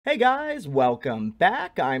Hey guys, welcome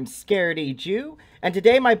back. I'm Scaredyjew, and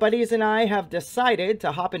today my buddies and I have decided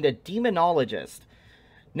to hop into Demonologist.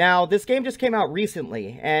 Now, this game just came out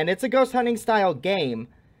recently, and it's a ghost hunting style game.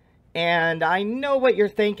 And I know what you're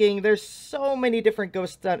thinking, there's so many different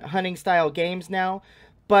ghost hunting style games now.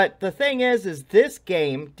 But the thing is this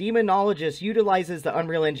game, Demonologist, utilizes the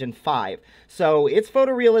Unreal Engine 5. So its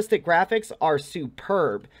photorealistic graphics are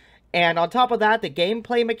superb. And on top of that, the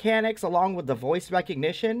gameplay mechanics, along with the voice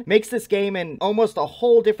recognition, makes this game in almost a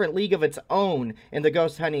whole different league of its own in the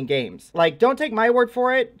ghost hunting games. Like, don't take my word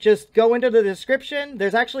for it, just go into the description.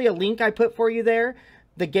 There's actually a link I put for you there.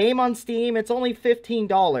 The game on Steam, it's only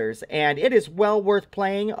 $15, and it is well worth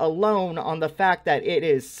playing alone on the fact that it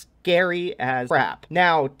is scary as crap.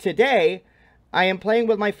 Now, today, I am playing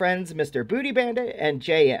with my friends MrBootyBandit and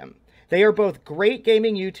JAYM. They are both great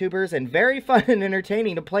gaming YouTubers and very fun and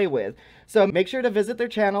entertaining to play with. So make sure to visit their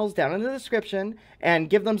channels down in the description and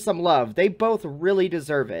give them some love. They both really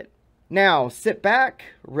deserve it. Now, sit back,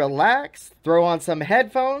 relax, throw on some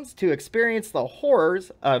headphones to experience the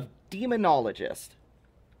horrors of Demonologist.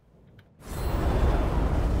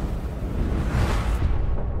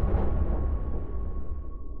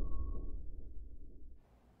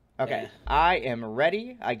 Okay, I am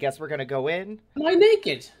ready. I guess we're gonna go in. Am I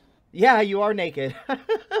naked? Yeah, you are naked.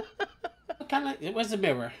 Where's the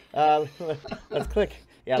mirror? Let's click.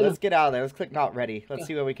 Yeah, let's get out of there. Let's click not ready. Let's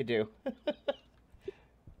see what we can do.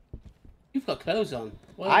 You've got clothes on.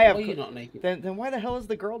 Why are you not naked? Then why the hell is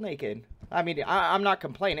the girl naked? I mean, I'm not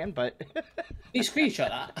complaining, but... You screenshot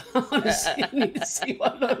that. Honestly, I need to see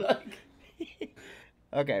what I look like.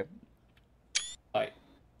 Okay. Right.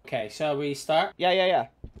 Okay, shall we start? Yeah.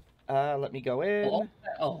 Let me go in.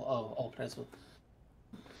 Oh, present.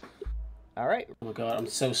 All right. Oh my god, I'm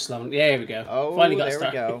so slow. Yeah, here we go. Oh, finally got there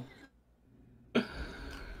started. We go.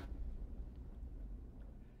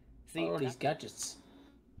 See, all these gadgets.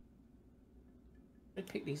 Let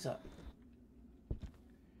me pick these up.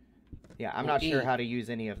 Yeah, I'm not sure how to use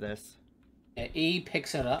any of this. Yeah, E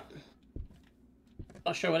picks it up.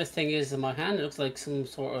 Not sure what this thing is in my hand. It looks like some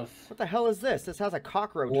sort of... What the hell is this? This has a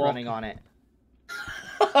cockroach running on it.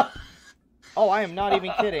 Oh, I am not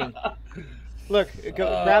even kidding. Look,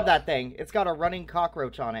 go grab that thing. It's got a running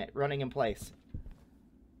cockroach on it, running in place.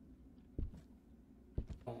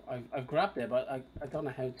 Oh, I've grabbed it, but I don't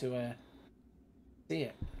know how to see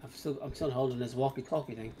it. I'm still holding this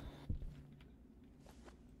walkie-talkie thing.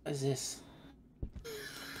 What is this?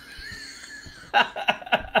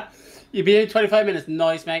 You'll be in 25 minutes.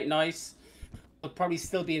 Nice, mate. Nice. I'll probably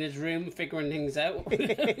still be in his room figuring things out.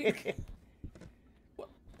 What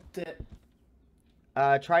the...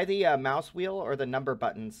 Try the mouse wheel or the number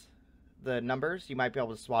buttons. The numbers, you might be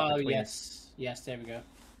able to swap between. Yes, there we go.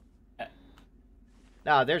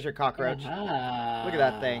 Ah, there's your cockroach. Look at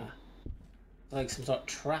that thing. It's like some sort of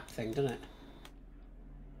trap thing, doesn't it?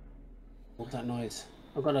 What's that noise?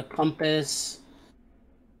 I've got a compass.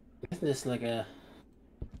 Isn't this like a...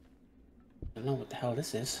 I don't know what the hell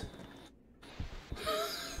this is.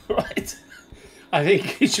 Right. I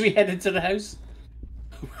think, should we head into the house?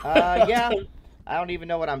 Yeah. I don't even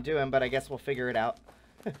know what I'm doing, but I guess we'll figure it out.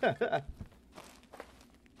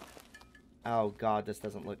 Oh god, this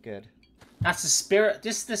doesn't look good. That's the spirit.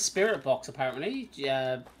 This is the spirit box, apparently.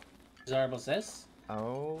 Zarble says.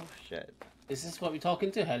 Oh shit. Is this what we're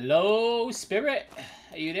talking to? Hello, spirit.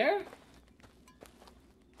 Are you there?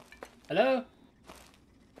 Hello?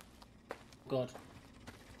 God.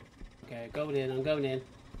 Okay, going in. I'm going in.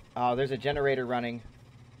 Oh, there's a generator running.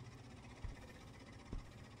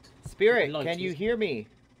 Spirit, can you hear me?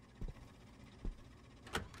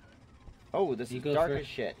 Oh, this is dark as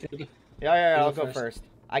shit. Yeah, I'll go first.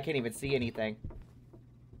 I can't even see anything.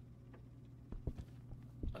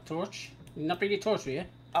 A torch? You're not bringing a torch with you?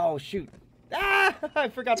 Oh, shoot. Ah! I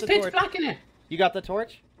forgot the torch. It's pitch black in here. You got the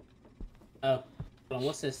torch? Oh. Hold on,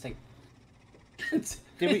 what's this thing?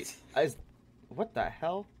 What the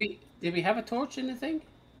hell? Did we have a torch in the thing?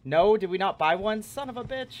 No, did we not buy one? Son of a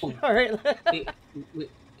bitch. Oh. Alright.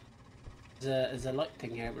 There's a light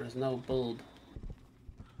thing here, but there's no bulb.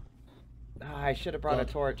 Ah, I should have brought a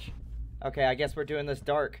torch. Okay, I guess we're doing this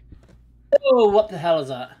dark. Oh, what the hell is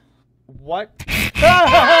that? What?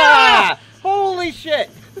 Ah! Holy shit!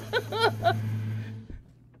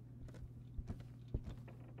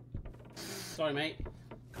 Sorry, mate.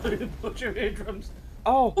 Put your eardrums.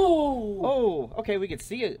 Oh. Oh. Okay, we can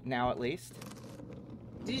see it now at least.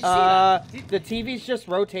 Did you see that? The TV's just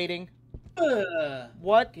rotating.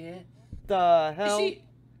 What the hell?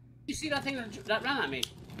 You see that thing that ran at me?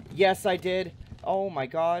 Yes, I did. Oh my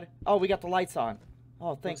god. Oh, we got the lights on.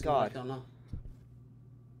 Oh, thank God.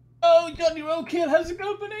 Oh, Johnny Roadkill, how's it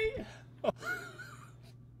going, buddy?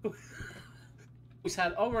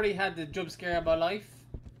 Already had the jump scare of my life.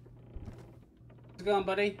 How's it going,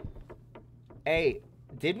 buddy? Hey,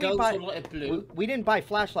 did we Ghost buy... will light blue. We didn't buy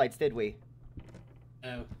flashlights, did we?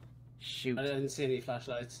 No. Shoot. I didn't see any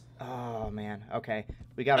flashlights. Oh, man. Okay.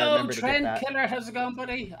 We gotta remember to get that. Trend Killer, how's it going,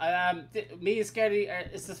 buddy? Me and Scaredy,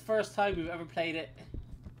 it's the first time we've ever played it.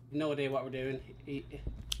 No idea what we're doing.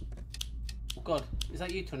 Oh god, is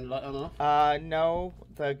that you turning the light on and off? No.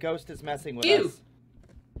 The ghost is messing with You!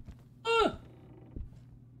 us.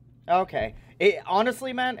 Okay.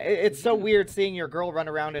 Honestly, man, it's so weird seeing your girl run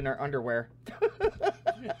around in her underwear.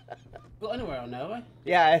 Got underwear on now, have I?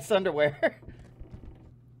 Yeah, it's underwear.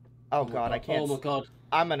 Oh god, I can't. Oh my god.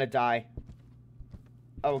 I'm gonna die.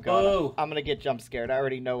 Oh god, Oh. I'm gonna get jump scared. I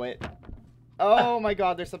already know it. Oh my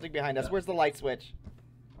god, there's something behind us. Where's the light switch?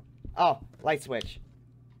 Oh, light switch.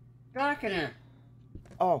 Dark in here.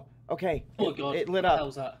 Oh, okay. Oh my god. It lit What the up.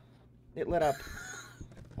 hell's that? It lit up.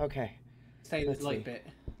 Okay. Stay in this Let's light see. bit.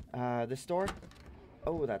 This door?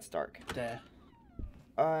 Oh, that's dark. There.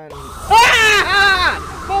 Ah!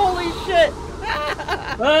 Holy shit!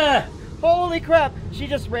 Ah! Holy crap! She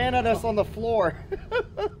just ran at us on the floor.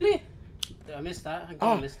 Did I miss that?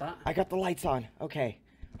 I missed that. I got the lights on. Okay.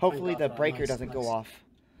 Hopefully the God, breaker nice, doesn't go nice. off.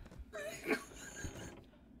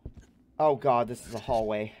 Oh god, this is a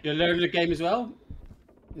hallway. You learned the game as well?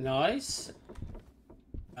 Nice.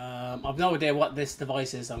 I've no idea what this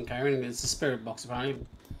device is I'm carrying. It's a spirit box apparently.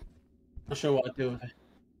 Not sure what to do with it.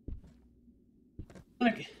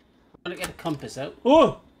 I'm gonna get a compass out.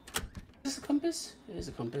 Oh! Is this a compass? It is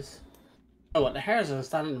a compass. Oh, what? The hairs are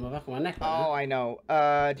standing on the back of my neck. Right Oh, I know.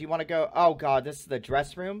 Do you want to go? Oh god, this is the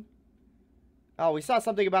dress room. Oh, we saw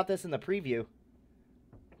something about this in the preview.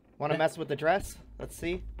 Want to mess with the dress? Let's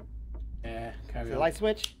see. Yeah, carry The on. light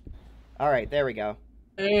switch? Alright, there we go.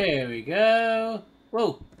 There we go.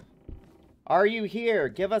 Whoa. Are you here?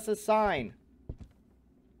 Give us a sign.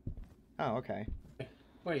 Oh, okay.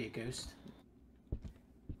 Where are you, ghost?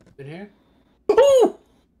 In here? Ooh!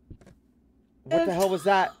 What the hell was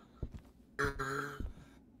that?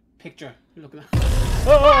 Picture. Look at that.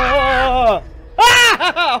 Oh!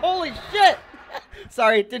 Ah! Holy shit!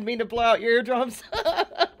 Sorry, didn't mean to blow out your eardrums.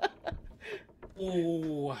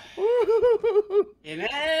 Oh. In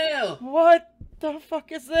hell! What the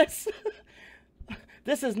fuck is this?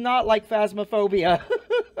 This is not like Phasmophobia.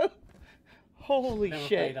 Holy Never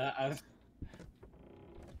shit. played that out.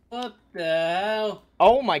 What the hell?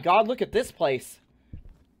 Oh my god, look at this place.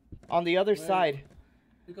 On the other side.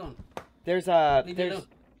 You gone? There's a Leave me alone.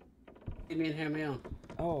 Leave me and hear me on.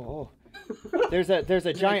 oh. There's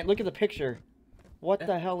a giant, look at the picture. What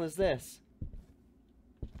the hell is this?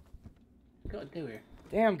 What gotta do here?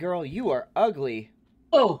 Damn girl, you are ugly.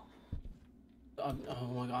 Oh! Oh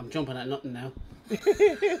my god, I'm jumping at nothing now.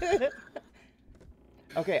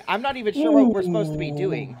 Okay, I'm not even sure what we're supposed to be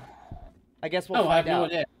doing. I guess we'll I have find no out.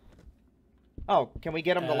 idea. Oh, can we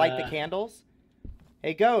get him to light the candles?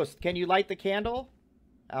 Hey, Ghost, can you light the candle?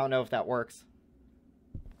 I don't know if that works.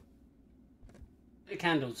 The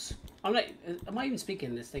candles. I'm like, am I even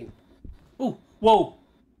speaking this thing? Oh, whoa!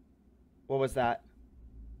 What was that?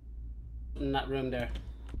 In that room there.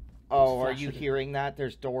 Oh, are flashing. you hearing that?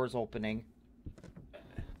 There's doors opening. I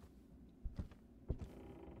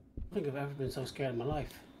don't think I've ever been so scared in my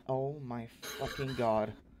life. Oh my fucking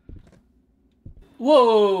god.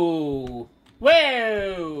 Whoa!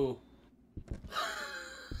 Whoa!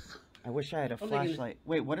 I wish I had a I'm thinking- flashlight.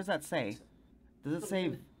 Wait, what does that say? Does it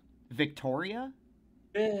say Victoria?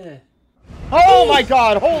 Yeah. Oh my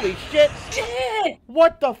god, holy shit! Yeah!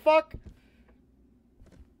 What the fuck?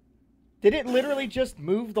 Did it literally just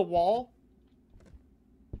move the wall?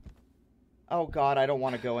 Oh god, I don't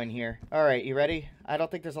want to go in here. Alright, you ready? I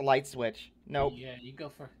don't think there's a light switch. Nope. Yeah, you go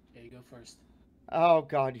first. Yeah, you go first. Oh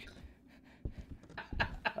god.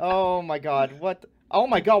 Oh my god, what? Oh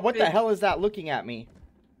my god, what the hell is that looking at me?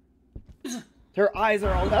 Her eyes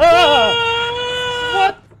are all... Ah!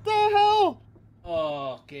 What the hell?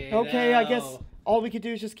 Okay, I guess all we could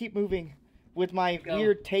do is just keep moving with my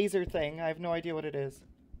weird taser thing. I have no idea what it is.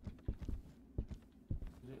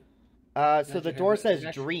 So the door says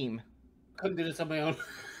dream. Couldn't do this on my own.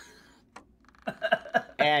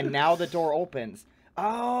 And now the door opens.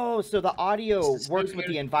 Oh, so the audio This is works so with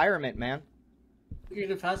the weird. environment, man. You're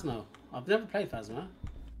in Phasmo. I've never played Phasmo.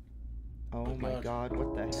 Oh my god,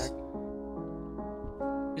 what the heck?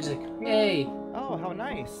 Music. Yay! Oh, how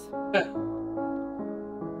nice.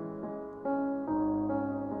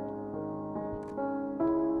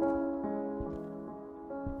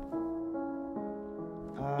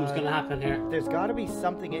 What's gonna happen here? There's got to be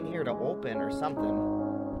something in here to open or something.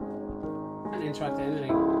 Can't interact with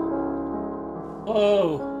anything.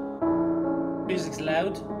 Oh! Music's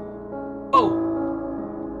loud. Oh!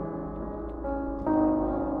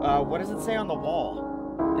 What does it say on the wall?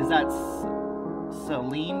 Is that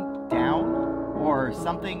Celine down? Or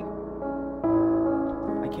something?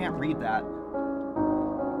 I can't read that.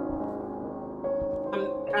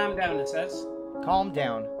 Calm down, it says. Calm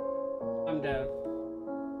down. Calm down.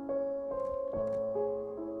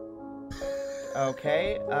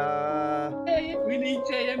 Okay, Hey, we need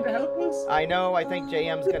JM to help us. I know, I think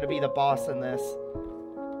JM's gonna be the boss in this.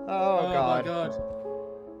 Oh god. My god.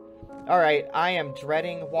 Alright, I am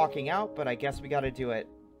dreading walking out, but I guess we gotta do it.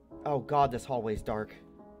 Oh god, this hallway's dark.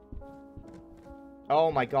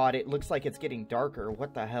 Oh my god, it looks like it's getting darker.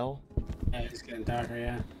 What the hell? Yeah, it's getting darker,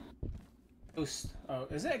 yeah. Ghost. Oh,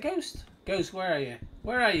 is it a ghost? Ghost, where are you?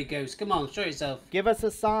 Where are you, ghost? Come on, show yourself. Give us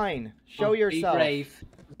a sign. Show yourself. Be brave.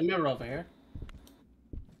 There's a mirror over here.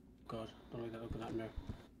 God, don't let that open that mirror.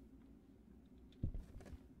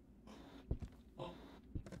 Oh.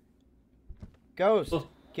 Ghost, Oh.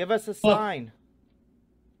 give us a sign.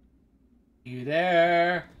 You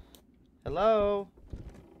there? Hello?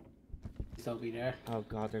 Please don't be there. Oh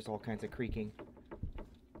god, there's all kinds of creaking.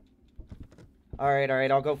 Alright,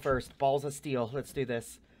 I'll go first. Balls of steel. Let's do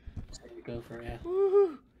this. So you go for it, yeah.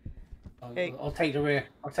 Woohoo! Hey. I'll take the rear.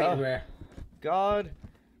 I'll take the rear. God.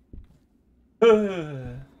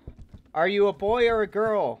 Are you a boy or a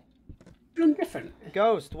girl? Doing different.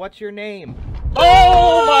 Ghost, what's your name?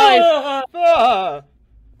 Oh my!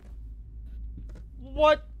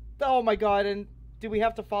 What? Oh my god, and do we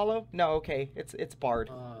have to follow? No, okay. It's barred.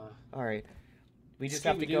 Alright. We just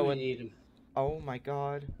have to go in. Oh my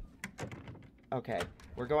god. Okay.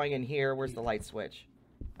 We're going in here. Where's the light switch?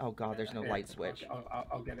 Oh god, there's no light switch.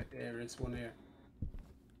 I'll get it. There is one here.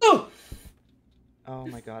 Oh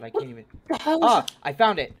my god, I can't even... Ah! I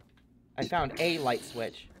found it! I found a light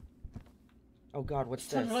switch. Oh god, what's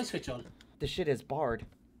this? Turn the light switch on. This shit is barred.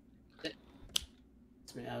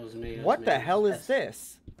 That was me. What the hell is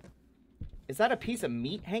this? Is that a piece of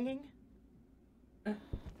meat hanging?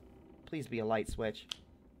 Please be a light switch.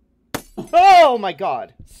 Oh my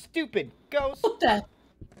god! Stupid ghost! What the?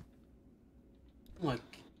 Oh my...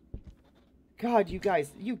 God, you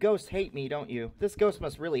guys, you ghosts hate me, don't you? This ghost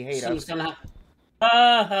must really hate us. Gonna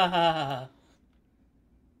happen.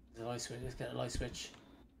 The light switch. Let's get a light switch.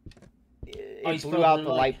 It blew out the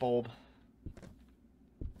light bulb.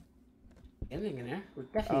 Anything in there? We're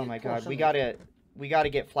definitely. Oh my god, we gotta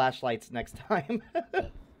get flashlights next time.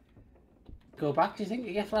 Go back, do you think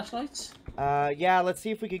you get flashlights? Yeah, let's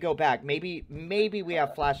see if we could go back. Maybe we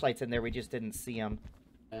have flashlights in there, we just didn't see them.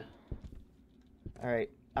 Yeah.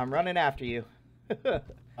 Alright, I'm running after you.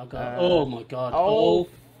 Oh god. Oh my god. Oh,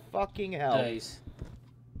 fucking hell. Days.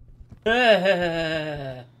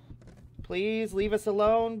 Please leave us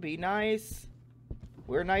alone. Be nice.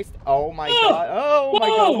 We're nice. Oh my god. Oh my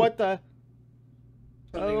god. What the?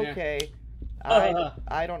 Okay.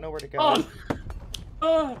 I don't know where to go.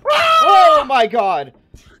 Oh my god.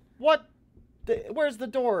 What? Where's the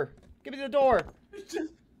door? Give me the door.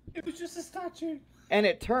 It was just a statue. And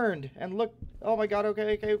it turned and look. Oh my god.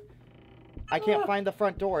 Okay. I can't find the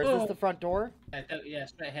front door. Is this the front door? Yeah,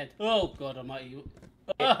 straight ahead. Oh god almighty.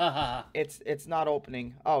 It's not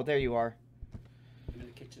opening. Oh, there you are. I'm in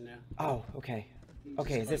the kitchen now. Oh, okay.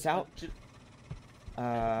 Okay, is this out?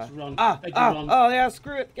 Run. Oh yeah,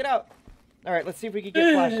 screw it. Get out. All right, let's see if we can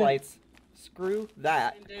get flashlights. Screw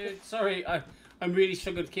that. Dude, sorry, I'm really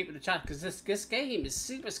struggling to keep in the chat because this game is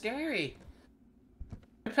super scary.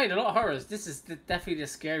 I played a lot of horrors. This is definitely the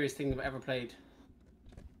scariest thing I've ever played.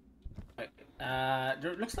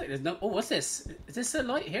 There looks like there's no. Oh, what's this? Is this a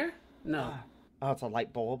light here? No. Oh, it's a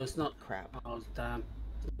light bulb. It's not. Crap. Oh damn.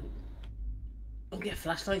 Don't get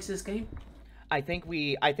flashlights in this game. I think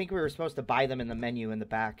we were supposed to buy them in the menu in the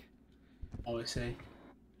back. Oh, I see.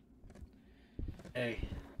 Hey.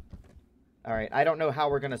 All right. I don't know how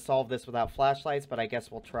we're gonna solve this without flashlights, but I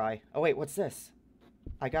guess we'll try. Oh wait, what's this?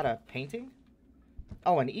 I got a painting.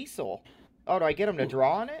 Oh, an easel. Oh, do I get him to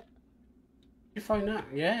draw on it? You find that?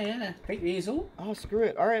 Yeah. Take the easel. Oh, screw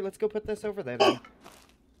it. All right, let's go put this over there then.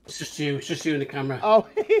 It's just you. It's just you in the camera. Oh.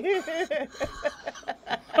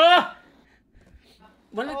 Ah!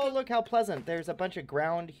 Oh, look how pleasant. There's a bunch of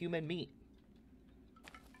ground human meat.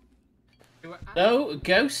 Hello,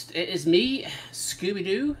 Ghost. It is me,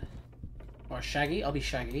 Scooby-Doo. Or Shaggy. I'll be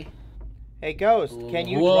Shaggy. Hey, Ghost, can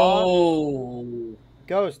you draw?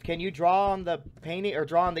 Ghost, can you draw on the painting or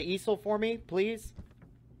draw on the easel for me, please?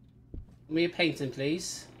 Give me a painting,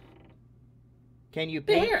 please. Can you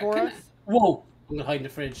paint for us? Whoa! I'm gonna hide in the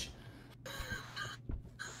fridge.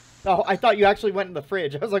 Oh, I thought you actually went in the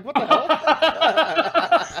fridge. I was like, what the hell?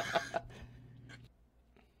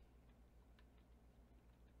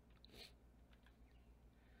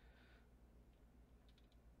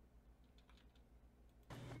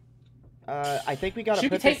 I think we gotta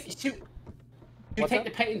put this... Should we take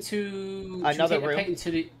the painting to... Another room? The painting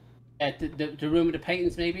to the room with the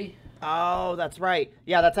paintings, maybe? Oh, that's right.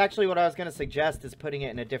 Yeah, that's actually what I was gonna suggest, is putting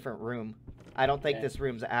it in a different room. I don't think this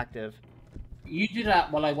room's active. You do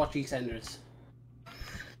that while I watch EastEnders.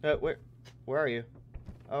 Where are you?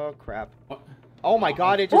 Oh, crap. What? Oh my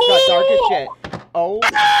god, it just got dark as shit. Oh.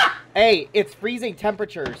 Hey, it's freezing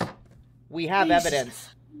temperatures. We have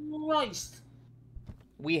evidence. Christ.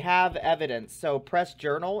 We have evidence. So press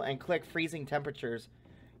journal and click freezing temperatures.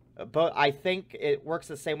 But I think it works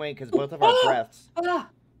the same way because both of our breaths.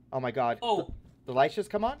 Oh my god. Oh. The lights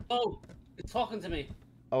just come on? Oh, it's talking to me.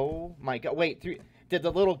 Oh my god. Wait, did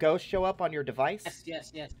the little ghost show up on your device?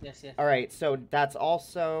 Yes. Alright, so that's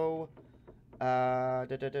also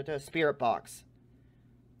spirit box.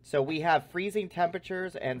 So we have freezing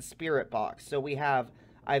temperatures and spirit box. So we have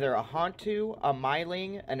either a Hantu, a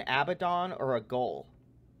Myling, an Abaddon, or a Ghoul.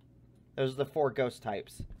 Those are the 4 ghost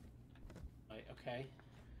types. Right, okay.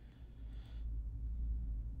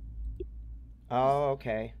 Oh,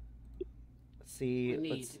 okay. Let's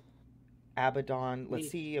see. Abaddon. Let's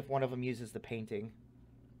see if one of them uses the painting.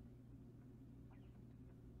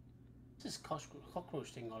 What's this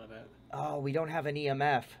cockroach thing all about? Oh, we don't have an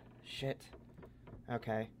EMF. Shit.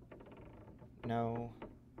 Okay. No.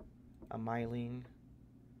 A Myling.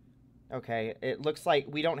 Okay, it looks like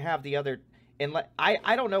we don't have the other...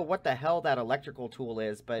 I don't know what the hell that electrical tool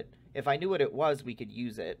is, but if I knew what it was, we could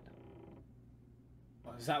use it.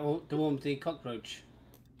 Is that the one with the cockroach?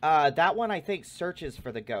 That one I think searches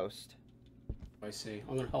for the ghost. I see.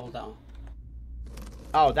 I'm gonna hold that one.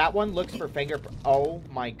 Oh, that one looks for fingerprint. Oh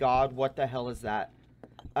my god, what the hell is that?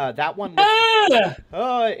 That one looks...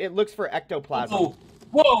 Oh, it looks for ectoplasm. Whoa!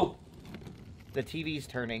 Whoa! The TV's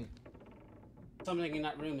turning. Something in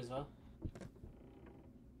that room as well.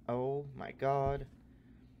 Oh my god.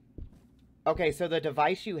 Okay, so the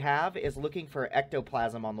device you have is looking for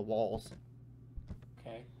ectoplasm on the walls.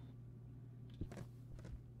 Okay.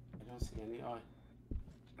 I don't see any. Oh,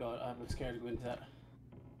 God, I'm scared to go into that.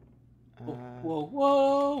 Whoa.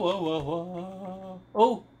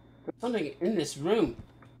 Oh, there's something in this room.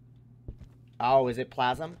 Oh, is it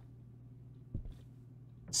plasm?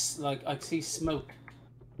 It's like, I see smoke.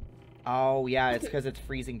 Oh, yeah, it's because it's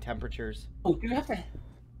freezing temperatures. Oh, do we have to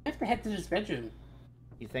head to this bedroom?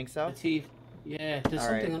 You think so? The TV. Yeah, there's All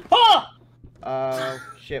something right. on... Oh,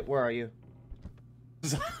 shit, where are you?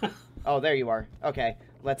 Oh, there you are. Okay,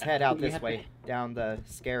 let's head out this way, down the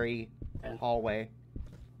scary hallway.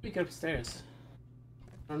 We go upstairs.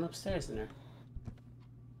 Run upstairs in there.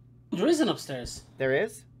 There is an upstairs. There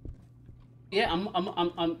is? Yeah, I'm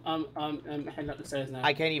heading up the stairs now.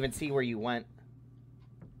 I can't even see where you went.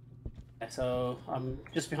 Yeah, so I'm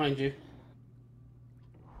just behind you.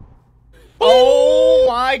 Oh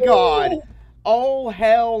my god! Oh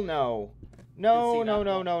hell no! No.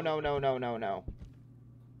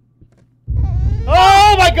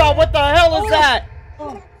 Oh my god! What the hell is that?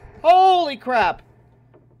 Holy crap!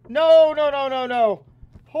 No!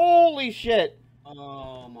 Holy shit!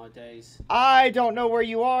 Oh my days! I don't know where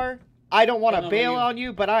you are. I don't want to bail on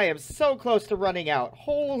you, but I am so close to running out.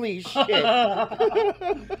 Holy shit!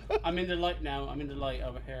 I'm in the light now. I'm in the light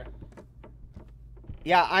over here.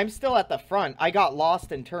 Yeah, I'm still at the front. I got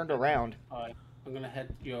lost and turned around. Alright, I'm gonna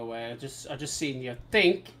head your way. I just seen you.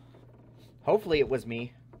 Think. Hopefully it was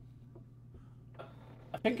me.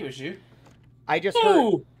 I think it was you. I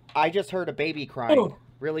just heard a baby crying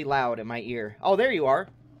really loud in my ear. Oh, there you are.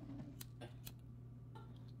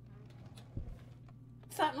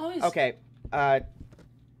 What's that noise? Okay.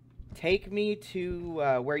 Take me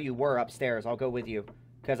to where you were upstairs. I'll go with you.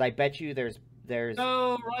 Because I bet you there's...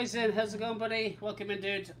 Oh, Ryzen, how's it going, buddy? Welcome in,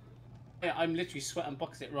 dude. Yeah, I'm literally sweating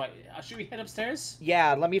buckets. Right, should we head upstairs?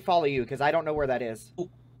 Yeah, let me follow you, because I don't know where that is. Oh,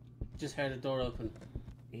 just heard the door open.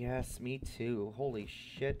 Yes, me too. Holy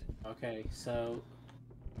shit. Okay, so...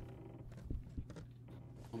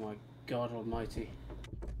 Oh my god almighty.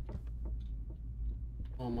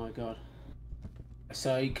 Oh my god.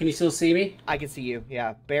 So, can you still see me? I can see you.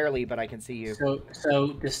 Yeah, barely, but I can see you. So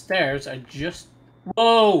the stairs are just...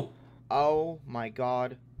 Whoa! Oh my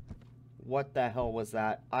god. What the hell was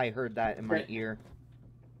that? I heard that in my ear.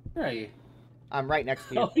 Where are you? I'm right next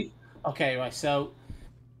to you. Okay, right, so...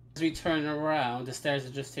 As we turn around, the stairs are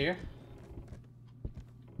just here.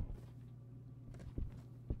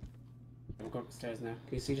 We'll go up the stairs now.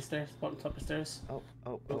 Can you see the stairs? Bottom top of the stairs? Oh.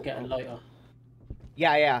 We'll get a light on.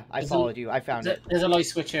 Yeah, I followed you. I found it. There's a light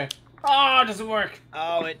switch here. Oh, it doesn't work.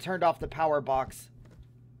 Oh, it turned off the power box.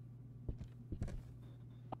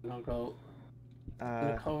 I'm gonna go in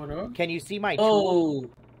the corridor. Can you see my tool?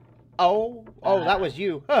 Oh, that was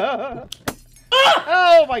you.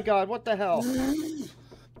 Oh my god, what the hell?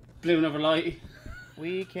 Blew another light.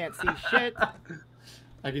 We can't see shit.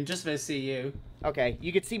 I can just about see you. Okay,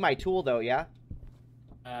 you can see my tool though, yeah?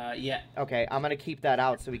 Yeah. Okay, I'm gonna keep that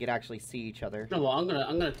out so we can actually see each other. You know what? I'm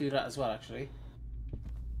gonna do that as well, actually.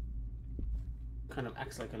 Kind of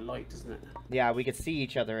acts like a light, doesn't it? Yeah, we could see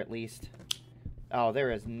each other at least. Oh,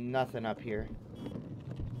 there is nothing up here.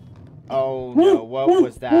 Oh no, what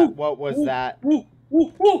was that? What was that?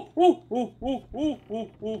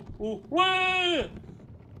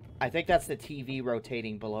 I think that's the TV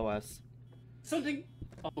rotating below us. Something.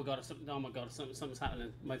 Oh my god! Something's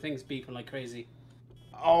happening. My thing's beeping like crazy.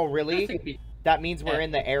 Oh really? That means we're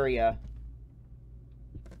in the area.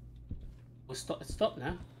 Well, it's stopped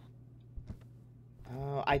now.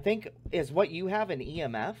 I think is what you have an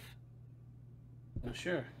EMF. Not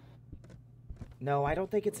sure. No, I don't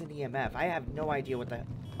think it's an EMF. I have no idea what the...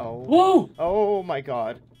 Oh. Whoa! Oh my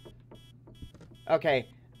god. Okay,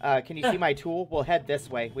 can you see my tool? We'll head this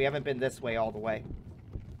way. We haven't been this way all the way.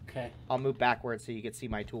 Okay. I'll move backwards so you can see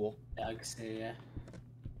my tool. Yeah, I can see, yeah.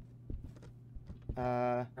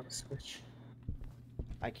 Have a switch.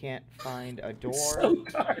 I can't find a door. It's so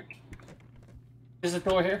dark. There's a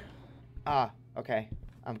door here. Ah, okay.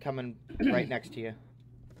 I'm coming right next to you.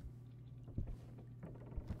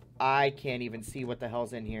 I can't even see what the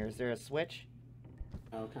hell's in here. Is there a switch?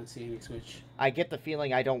 No, can't see any switch. I get the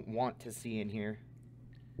feeling I don't want to see in here.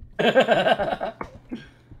 There's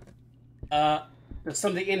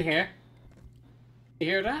something in here. You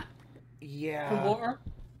hear that? Yeah. Some water?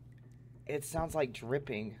 It sounds like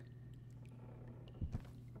dripping.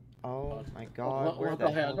 Oh my god. What Where the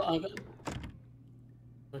the hell? hell?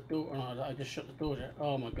 The door. Oh, no, I just shut the door there.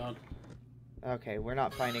 Oh my god. Okay, we're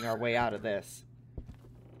not finding our way out of this.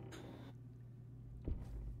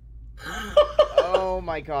 Oh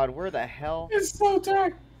my god, where the hell? It's so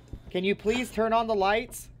dark. Can you please turn on the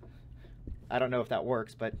lights? I don't know if that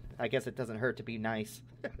works, but I guess it doesn't hurt to be nice.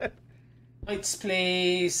 Lights,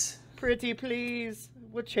 please. Pretty please.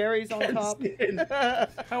 With cherries on top.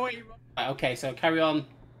 How are you? Okay, so carry on.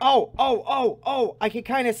 Oh, I can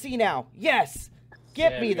kind of see now. Yes.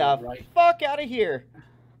 Get me the fuck out of here.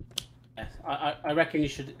 Yes, I reckon you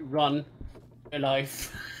should run your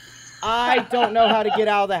life. I don't know how to get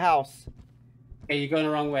out of the house. Okay, you're going the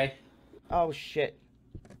wrong way. Oh shit.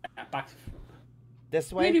 Back.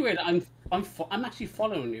 This way? Really weird. I'm actually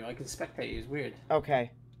following you. I can spectate you. It's weird. Okay.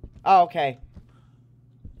 Oh, okay.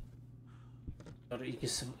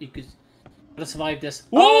 You could survive this.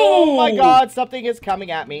 Oh my god, something is coming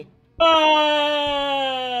at me.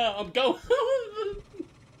 I'm going.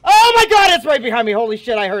 Oh my god, it's right behind me. Holy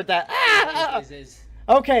shit, I heard that. Ah!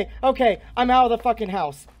 Okay, I'm out of the fucking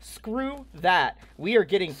house. Screw that. We are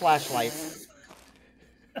getting flashlights.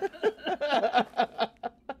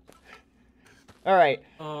 Alright.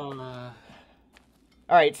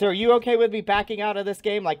 Alright, so are you okay with me backing out of this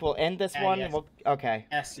game? Like, we'll end this one? Yes. And we'll... Okay.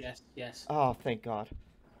 Yes. Oh, thank god.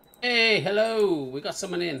 Hey, hello. We got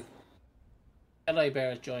someone in. LA Bear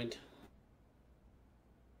has joined.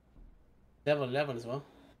 Level 11 as well.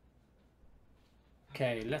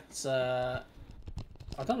 Okay, let's... I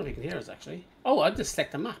don't know if you can hear us, actually. Oh, I just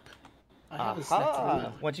select the map. I haven't selected the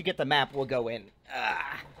map. Once you get the map, we'll go in.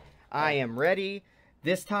 I am ready.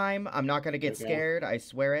 This time, I'm not going to get scared. I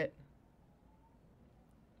swear it.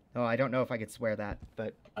 Oh, I don't know if I could swear that,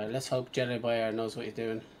 but... Alright, let's hope Jedi Bear knows what you're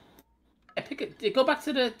doing. Yeah, pick it. Go back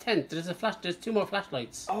to the tent. There's 2 more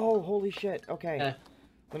flashlights. Oh, holy shit. Okay.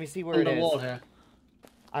 Let me see where it is. On the wall here.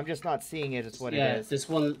 I'm just not seeing it. It's what it is. There's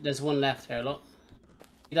one left here. Look.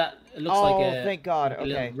 That it looks like a. Oh, thank God.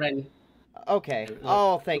 Okay. Wren. Okay.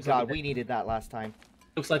 Oh, thank God. We needed that last time.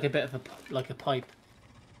 Looks like a bit of a pipe.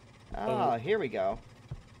 Ah, here we go.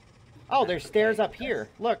 Oh, there's stairs up here.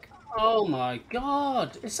 Look. Oh my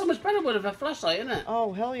God! It's so much better with a flashlight, isn't it?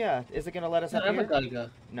 Oh hell yeah! Is it gonna let us up here? Guy go?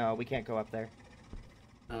 No, we can't go up there.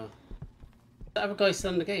 Oh. That other guy's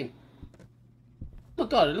still in the game. Oh my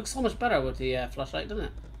God! It looks so much better with the flashlight, doesn't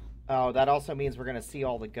it? Oh, that also means we're gonna see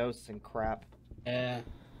all the ghosts and crap. Yeah.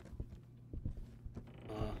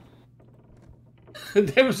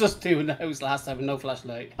 There was just 2 in the house last time with no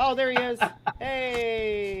flashlight. Oh, there he is!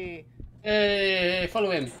 Hey! Hey!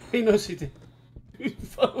 Follow him. He knows he did.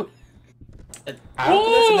 Follow him. I don't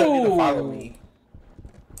listen to you to follow me.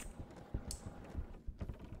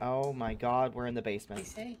 Oh my god, we're in the basement.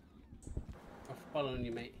 What did he say? I'm following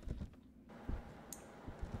you, mate.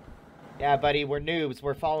 Yeah, buddy, we're noobs.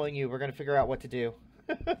 We're following you. We're gonna figure out what to do.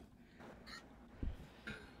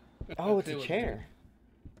 Oh, it's a chair.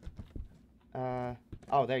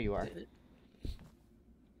 Oh, there you are.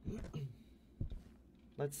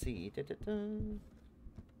 Let's see. You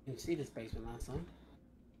can see this basement last time.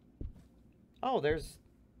 Oh, there's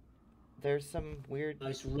some weird.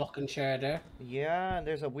 Nice rocking chair there. Yeah, and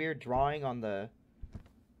there's a weird drawing on the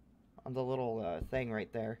little thing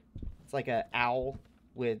right there. It's like a owl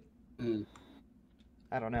with.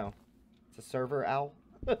 I don't know. It's a server owl.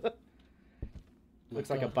 Looks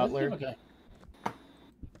like a butler. Where'd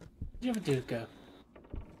you ever do go?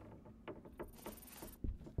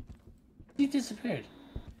 He disappeared.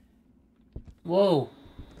 Whoa.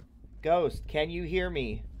 Ghost, can you hear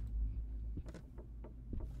me?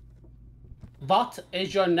 What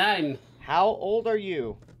is your name? How old are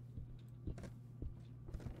you?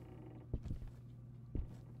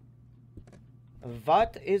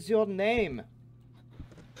 What is your name?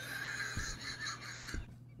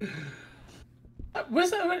 Where's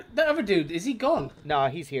that other dude? Is he gone? No,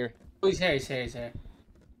 he's here. Oh, he's here, he's here, he's here.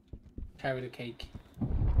 Carrying a cake.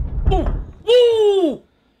 Ooh! Ooh!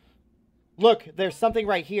 Look, there's something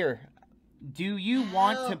right here. Do you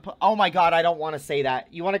want to put... Oh my god, I don't want to say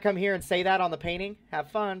that. You want to come here and say that on the painting? Have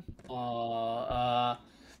fun. Oh,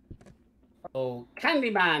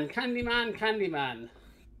 Candyman, Candyman, Candyman.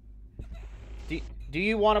 Do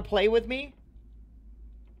you want to play with me?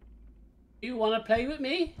 You want to play with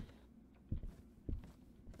me?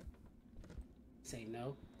 Say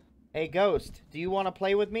no. Hey, Ghost, do you want to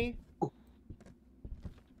play with me?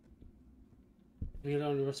 We'll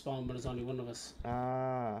only respond when there's only one of us.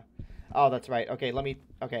 Ah. Oh, that's right. Okay,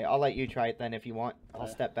 Okay, I'll let you try it then if you want. I'll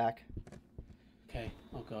step back. Okay.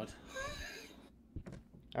 Oh, God.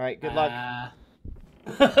 Alright, good luck.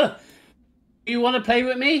 You want to play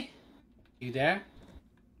with me? You there?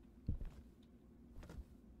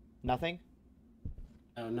 Nothing?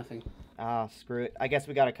 Oh, nothing. Ah, screw it. I guess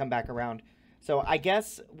we gotta come back around. So I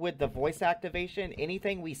guess with the voice activation,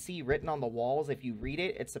 anything we see written on the walls, if you read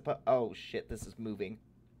it, it's supposed... Oh, shit, this is moving.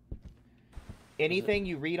 Anything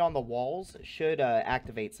you read on the walls should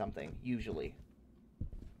activate something, usually.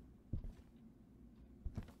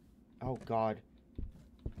 Oh, God.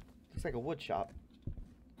 Looks like a wood shop.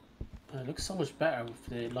 It looks so much better with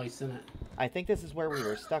the lights in it. I think this is where we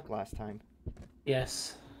were stuck last time.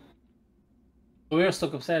 Yes. We were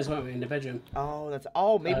stuck upstairs, weren't we, in the bedroom? Oh, that's...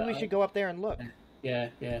 Oh, maybe we should go up there and look. Yeah,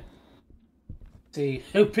 yeah. See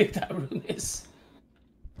how big that room is.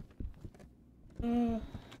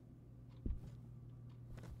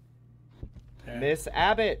 Miss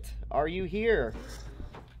Abbott, are you here?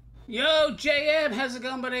 Yo, JM, how's it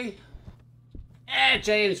going, buddy? Yeah,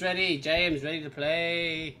 JM's ready. JM's ready to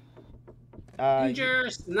play. Ginger,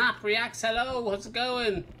 Snap, Reacts, hello, how's it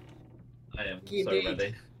going? I am Indeed. so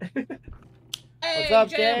ready. Hey, What's up,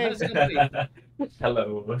 JM, Jay? how's it going, buddy?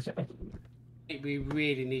 Hello. We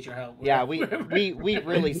really need your help. Yeah, we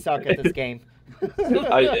really suck at this game.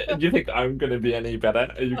 Do you think I'm gonna be any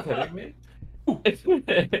better? Are you kidding me?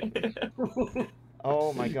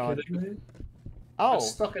 Oh my god. I Oh,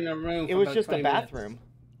 was stuck in a room. it for was about just a 20 minutes. bathroom.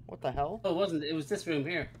 What the hell? Oh, it wasn't. It was this room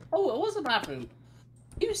here. Oh, it was a bathroom.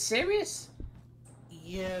 Are you serious?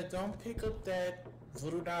 Yeah, don't pick up that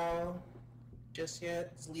voodoo doll just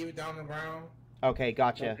yet. Just leave it down on the ground. Okay,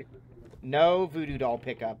 gotcha. No voodoo doll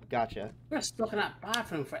pickup. Gotcha. We're stuck in that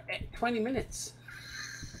bathroom for 20 minutes.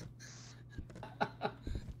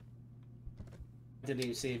 Didn't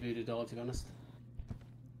even see a voodoo doll, to be honest.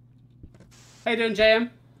 How you doing,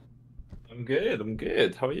 JM? I'm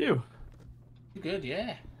good. How are you? You good,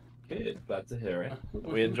 yeah. Good. Glad to hear it.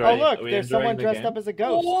 Oh look, there's someone dressed up as a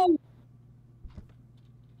ghost. Whoa!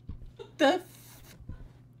 What the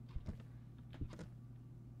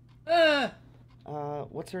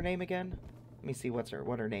What's her name again? Let me see what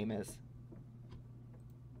her name is.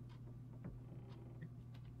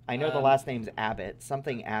 I know the last name's Abbott.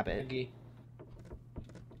 Something Abbott. Good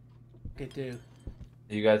do.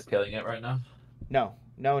 Are you guys killing it right now? No.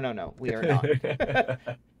 We are not.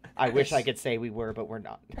 I wish I could say we were, but we're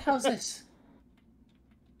not. What the hell's this?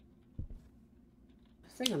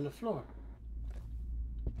 Thing on the floor.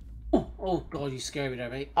 Oh god, you scared me there,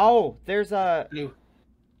 mate. Oh, there's a Blue.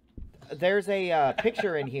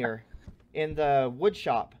 Picture in here, in the wood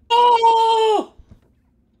shop. Oh!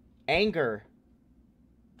 Anger.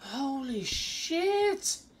 Holy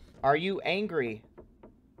shit! Are you angry?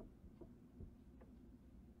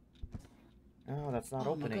 Oh, that's not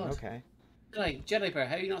Oh my opening. God. Okay. Like, Jedi Bear,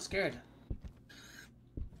 how are you not scared?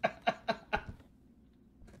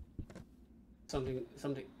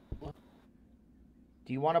 something. What?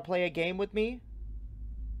 Do you want to play a game with me?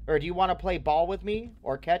 Or do you want to play ball with me?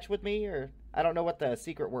 Or catch with me? Or I don't know what the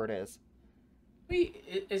secret word is.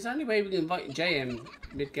 Is there any way we can invite JM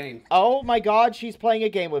mid-game? Oh my god, she's playing a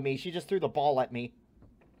game with me. She just threw the ball at me.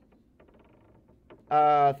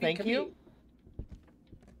 Thank you.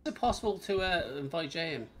 Is it possible to invite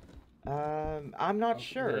JM? I'm not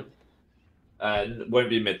sure. Won't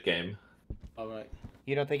be mid-game. Alright.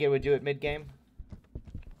 You don't think it would do it mid-game?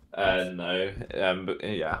 No. But,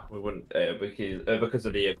 yeah, we wouldn't because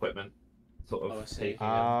of the equipment. Sort of. Oh, I see.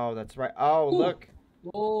 Oh, that's right. Oh, Ooh. look.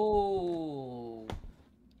 Whoa.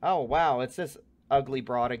 Oh, wow. It's this ugly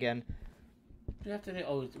broad again. Do you have to do?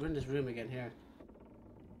 Oh, we're in this room again here.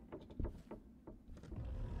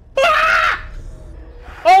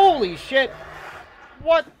 Holy shit!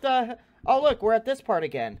 What the... Oh, look, we're at this part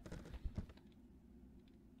again.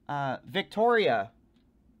 Victoria.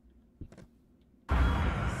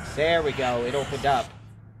 There we go, it opened up.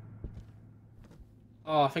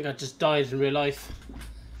 Oh, I think I just died in real life.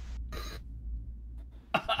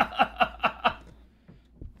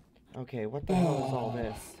 Okay, what the hell is all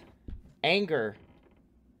this? Anger.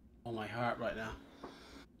 Oh, my heart right now.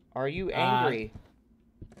 Are you angry?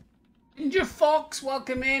 Ginger Fox,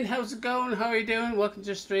 welcome in. How's it going? How are you doing? Welcome to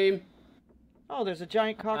the stream. Oh, there's a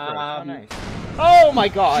giant cockroach. How nice. Oh my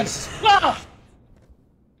god! Ah!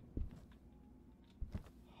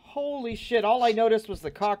 Holy shit, all I noticed was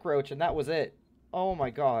the cockroach and that was it. Oh my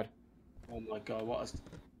god. Oh my god, what do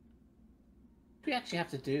we actually have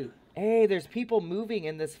to do? Hey, there's people moving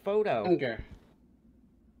in this photo. Anger. What do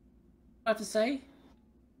I have to say?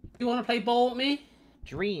 You want to play ball with me?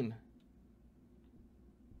 Dream.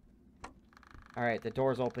 Alright, the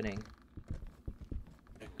door's opening.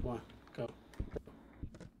 Okay, come on, go.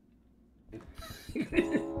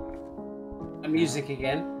 Music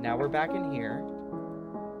again. Now we're back in here.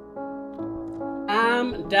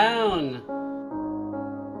 I'm down.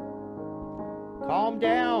 Calm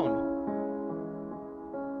down.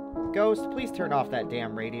 Ghost, please turn off that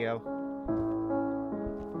damn radio.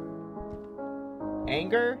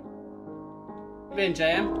 Anger? Been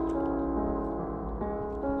JM?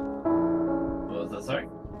 What was that, sorry?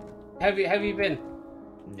 Have you been?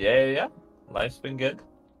 Yeah. Life's been good.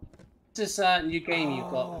 This new game you've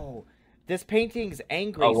got. Oh, this painting's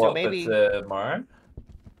angry, Oh, so what, maybe... with Mara?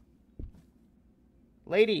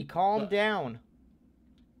 Lady, calm down.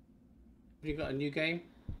 Have you got a new game?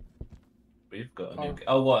 We've got a new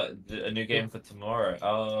what? A new game for tomorrow?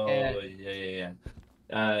 Oh, yeah.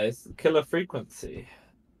 It's Killer Frequency.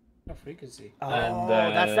 Oh, Frequency. Oh, And,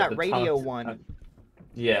 that's that the radio one.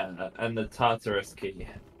 Yeah, and the Tartarus Key.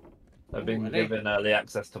 I've been given early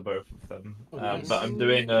access to both of them. Nice. But I'm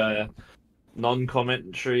doing a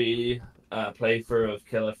non-commentary playthrough of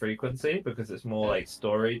Killer Frequency because it's more like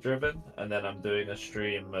story-driven, and then I'm doing a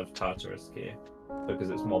stream of Tartarus Key because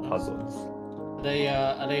it's more puzzles.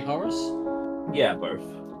 Are they horrors? Yeah, both.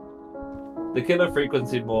 The Killer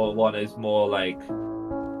Frequency one is more like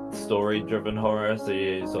story-driven horror, so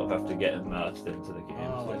you sort of have to get immersed into the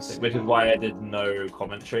game, which is why I did no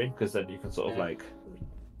commentary, because then you can sort of like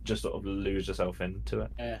just sort of lose yourself into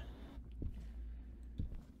it. Yeah.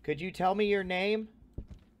 Could you tell me your name?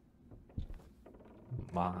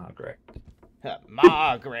 Margaret.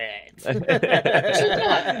 Margaret.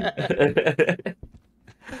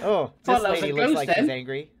 Oh, this lady looks like she's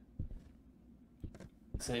angry.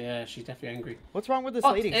 So yeah, she's definitely angry. What's wrong with this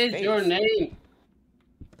What lady's is face? your name?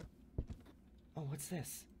 Oh, what's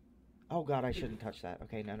this? Oh god, I shouldn't touch that.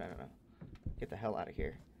 Okay, no. Get the hell out of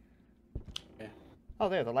here. Yeah. Oh,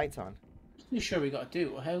 there, the light's on. You sure we got to do?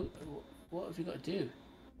 What have we got to do?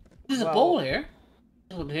 There's a bowl here.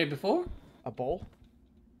 There wasn't here before. A bowl?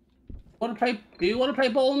 Want to play? Do you want to play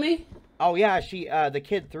ball with me? Oh yeah, the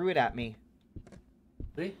kid threw it at me.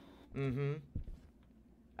 Really? Mm-hmm.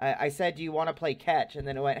 I said, do you want to play catch? And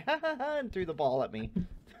then it went, ha ha ha, and threw the ball at me.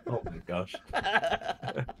 Oh my gosh.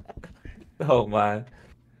 Oh man.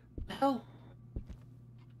 Hell.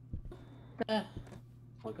 Oh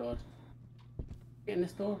my god. Get in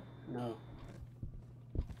this door? No.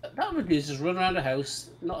 That would be just run around the house,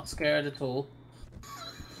 not scared at all.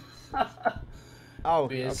 Oh,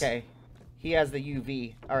 okay. He has the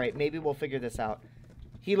UV. Alright, maybe we'll figure this out.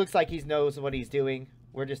 He looks like he knows what he's doing.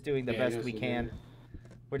 We're just doing the best we can.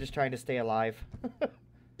 We're just trying to stay alive.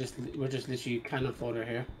 We're just literally cannon fodder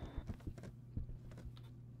here.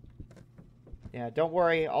 Yeah, don't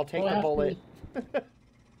worry. I'll take the bullet.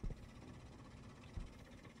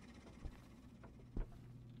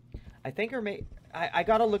 I think I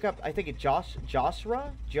gotta look up. I think it's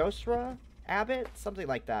Josra Abbott, something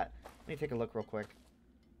like that. Let me take a look real quick.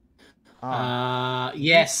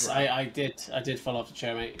 Yes, I did fall off the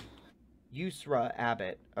chair, mate. Yusra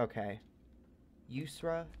Abbott. Okay.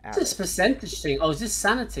 Yusra What's this Abbott. percentage thing? Oh, is this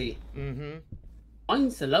sanity? Mm-hmm.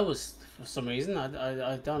 Mine's the lowest for some reason.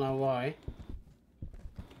 I don't know why.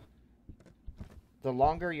 The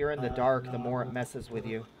longer you're in the dark, the more it no. messes with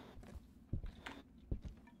you.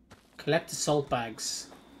 Collect the salt bags.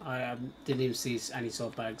 I didn't even see any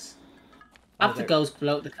salt bags. Oh, After ghost,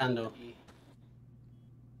 blow out the candle.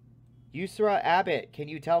 Yusra Abbott, can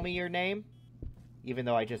you tell me your name? Even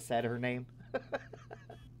though I just said her name.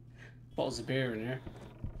 Bottles of beer in here.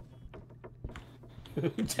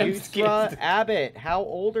 Yusra Abbott, how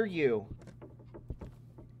old are you?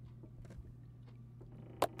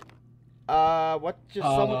 What just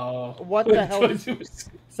what the hell?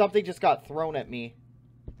 Something just got thrown at me.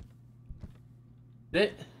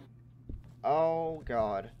 Oh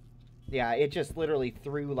god. Yeah, it just literally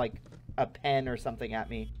threw like a pen or something at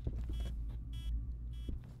me.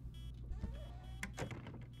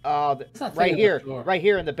 Right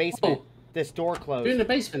here in the basement. Oh. This door closed. You're in the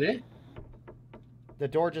basement, eh? The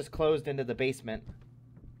door just closed into the basement.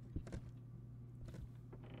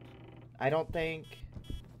 I don't think...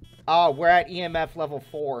 Oh, we're at EMF level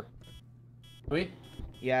 4. We?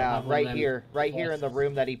 Yeah, right here. Right here in the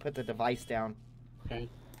room that he put the device down. Okay.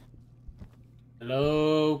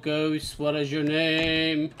 Hello, ghost. What is your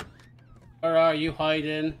name? Where are you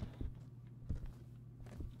hiding?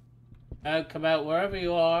 Come out wherever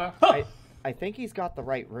you are. I think he's got the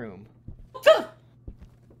right room. What the?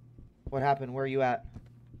 What happened? Where are you at?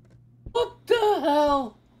 What the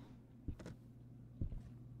hell?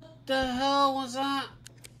 What the hell was that?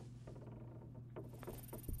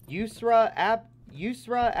 Yusra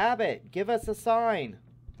Abbott, give us a sign.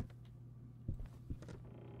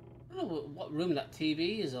 I don't know what room that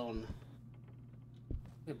TV is on.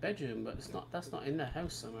 A bedroom, but it's not. That's not in the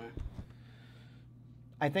house somewhere.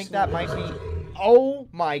 I think that might be... Oh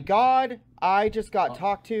my god! I just got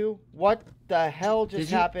talked to. What the hell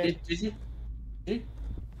just happened? Did you?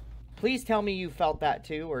 Please tell me you felt that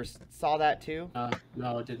too, or saw that too.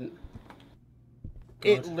 No, I didn't.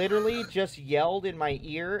 It literally just yelled in my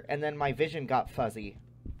ear, and then my vision got fuzzy.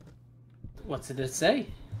 What did it say?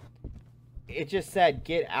 It just said,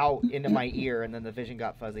 "Get out," into my ear, and then the vision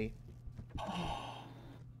got fuzzy.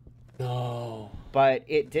 No. But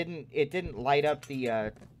it didn't light up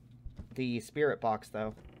the spirit box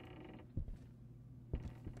though.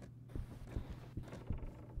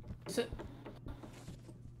 Is it?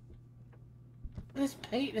 This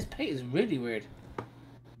paint is really weird.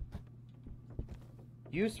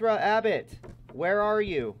 Yusra Abbott, where are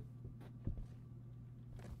you?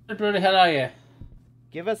 Where the hell are you?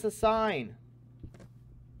 Give us a sign.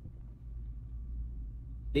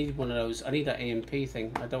 I need one of those. I need that AMP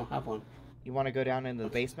thing. I don't have one. You want to go down into the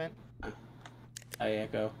basement? Oh yeah,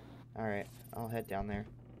 go. Alright, I'll head down there.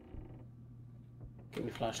 Get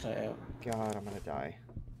my flashlight out. God, I'm gonna die.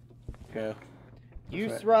 Go.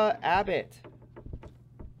 Yusra Abbott.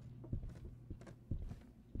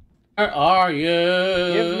 Where are you?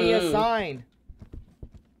 Give me a sign.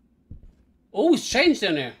 Oh, it's changed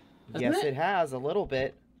down there. Yes, it has, a little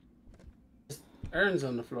bit. There's urns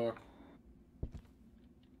on the floor.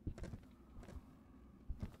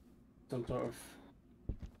 Some sort of...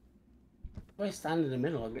 If I stand in the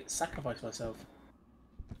middle, I'll get sacrificed myself.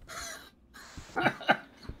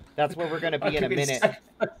 That's where we're going to be in a minute.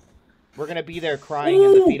 We're going to be there crying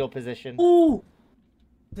in the fetal position. Ooh!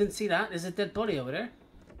 Didn't see that. There's a dead body over there.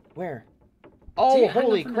 Where? Oh,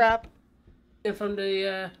 holy crap. From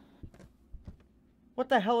the, What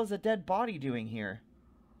the hell is a dead body doing here?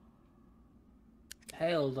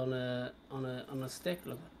 Held on a stick.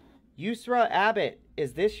 Look. Yusra Abbott,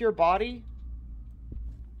 is this your body?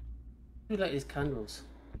 Who like these candles?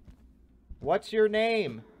 What's your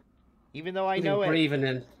name? Even though I know it. Breathing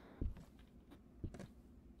in.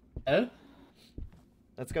 Oh?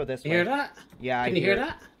 Let's go this way. You hear that? Yeah, Can you hear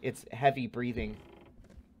that? It's heavy breathing.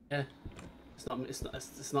 Yeah. It's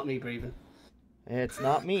not me breathing. It's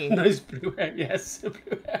not me. Nice blue hair, yes. Blue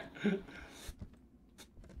hair.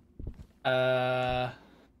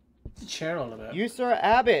 What's the chair all about? Yusra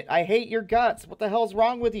Abbott, I hate your guts. What the hell's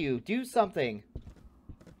wrong with you? Do something.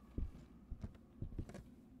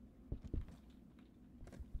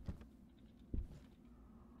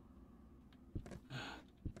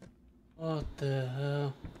 What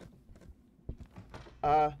the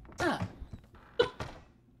hell?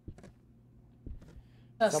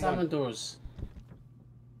 That's slamming doors.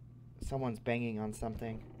 Someone's banging on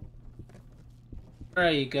something.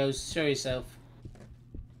 There you go. Show yourself.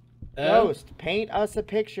 Ghost, paint us a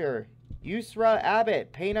picture. Yusra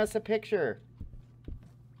Abbott, paint us a picture.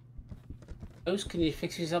 Ghost, can you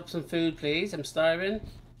fix us up some food, please? I'm starving.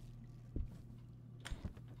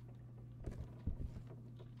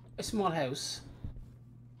 A small house.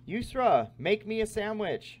 Yusra, make me a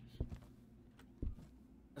sandwich.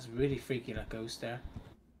 That's really freaky, that ghost there.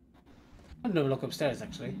 I'm gonna look upstairs,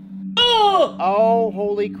 actually. Oh! Oh,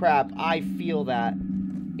 holy crap. I feel that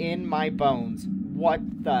in my bones. What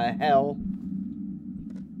the hell?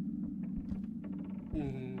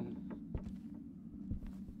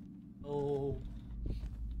 Oh.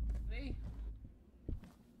 Hey.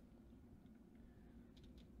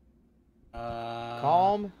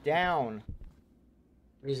 Calm down.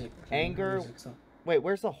 Music. Anger. Music, so. Wait,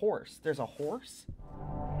 where's the horse? There's a horse?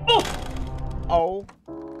 Oh! Oh.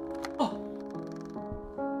 Oh!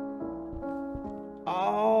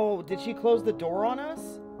 Oh, did she close the door on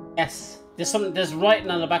us? Yes. There's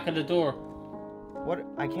writing on the back of the door. What?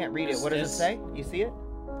 I can't read it. What does it say? You see it?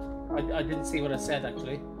 I didn't see what it said,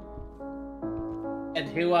 actually. And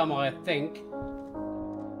who am I think?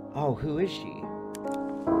 Oh, who is she?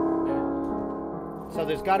 So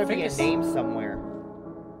there's got to be a name somewhere.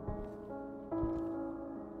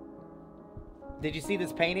 Did you see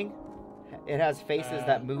this painting? It has faces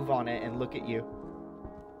that move on it and look at you.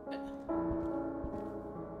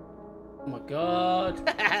 Oh my god.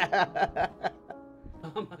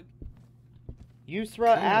 Oh my.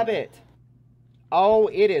 Yusra Abbott. Oh,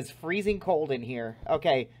 it is freezing cold in here.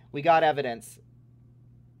 Okay, we got evidence.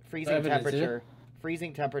 Freezing temperature.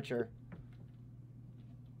 Freezing temperature.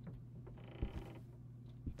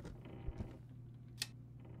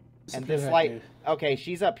 And this light... Okay,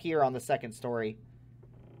 she's up here on the second story.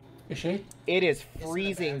 Is she? It is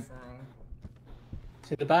freezing.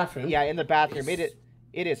 It's in the bathroom? Yeah, in the bathroom. It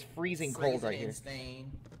is freezing cold right here.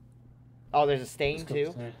 Stain. Oh, there's a stain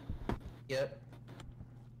too? Yep.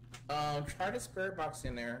 Try the spirit box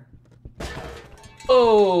in there.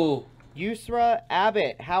 Oh! Yusra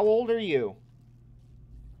Abbott, how old are you?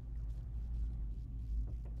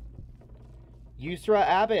 Yusra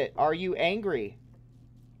Abbott, are you angry?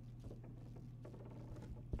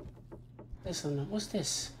 Listen, what's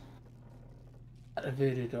this? Got a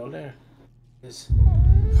voodoo doll there. This.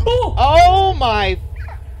 Oh! Oh my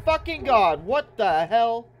fucking god, what the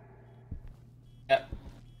hell? Yep.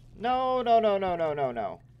 No, no, no, no, no, no,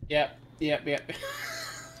 no. Yep, yep, yep.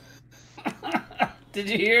 Did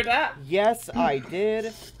you hear that? Yes, I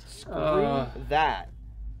did. Screw that.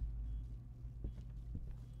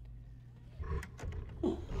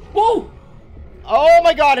 Whoa! Oh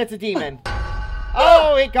my god, it's a demon.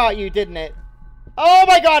 Oh, it got you, didn't it? Oh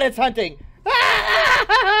my god, it's hunting.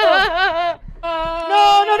 No,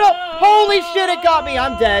 no, no. Holy shit, it got me.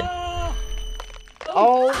 I'm dead.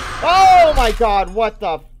 Oh my god, what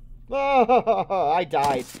the... Oh, I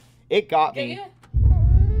died. It got me.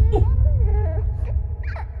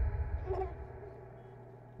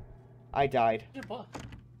 I died.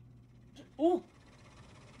 Oh.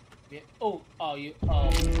 Oh, you. Oh.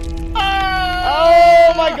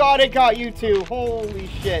 Oh my god, it got you too. Holy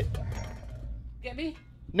shit. Get me?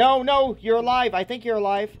 No, no, you're alive. I think you're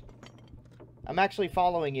alive. I'm actually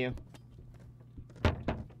following you.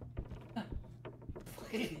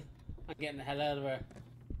 I'm getting the hell out of here.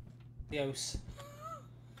 Dios.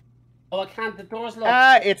 Oh, I can't. The door's locked.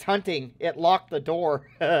 Ah, it's hunting. It locked the door.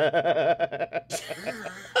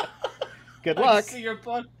 Good luck. I see your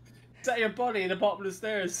butt. Is that your body in the bottom of the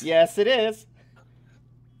stairs? Yes, it is.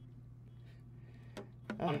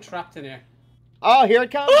 I'm trapped in here. Oh, here it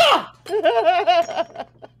comes. Ah!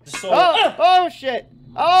 Oh, shit.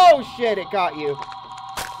 Oh, shit, it got you.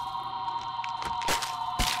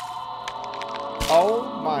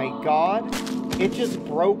 Oh, my God. It just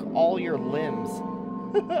broke all your limbs.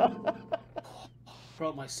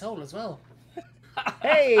 Broke my soul as well.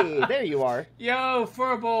 Hey, there you are. Yo,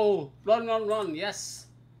 furball. Run, run, run. Yes.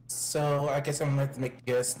 So, I guess I'm gonna have to make a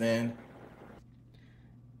guess then.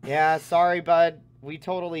 Yeah, sorry, bud. We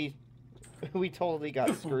totally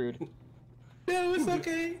got screwed. Yeah, it was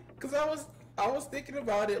okay. Cause I was thinking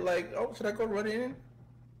about it like, oh, should I go run in?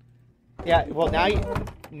 Yeah, well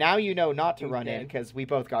now you know not to run in because we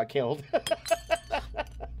both got killed.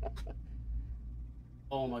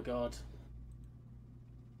 Oh my god.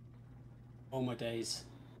 Oh my days.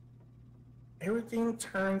 Everything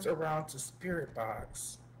turns around to spirit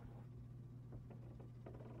box.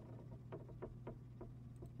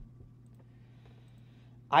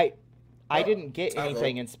 I didn't get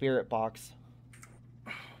anything in Spirit Box.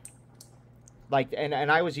 Like, and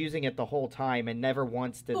I was using it the whole time, and never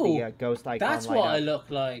once did the ghost icon That's light what up. I look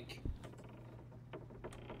like.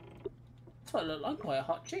 That's what I look like. Quite a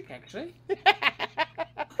hot chick, actually.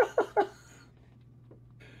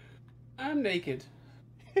 I'm naked.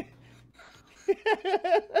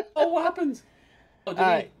 Oh, what happened? Oh,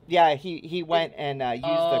 did he? Yeah, he went and used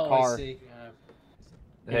the car. I see.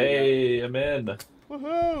 Hey, I'm in.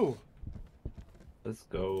 Woohoo! Let's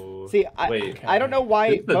go. See, Wait. I don't know why.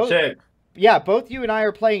 It's the chick. Yeah, both you and I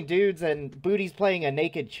are playing dudes, and Booty's playing a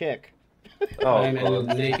naked chick. Oh, I'm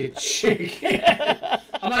a naked chick.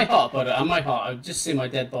 Am I hot, brother? Am I hot? I've just seen my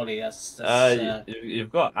dead body.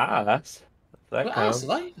 You've got ass. That What counts. else,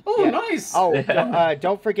 right? Oh, Yeah. nice. Oh,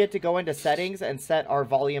 don't forget to go into settings and set our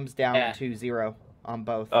volumes down to 0 on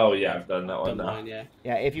both. Oh yeah, I've done that one Don't now. mind, yeah.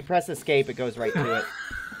 Yeah, if you press escape, it goes right to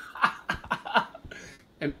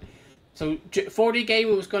it. So 4D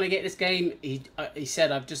Gamer was going to get this game. He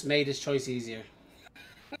said, "I've just made his choice easier."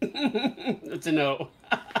 To know.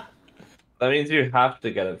 That means you have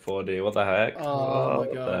to get it 4D. What the heck? Oh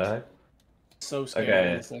What my the god. heck? So scary.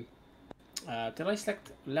 Okay. Honestly. Did I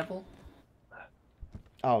select level?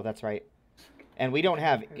 Oh, that's right. And we don't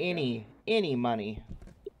have any money.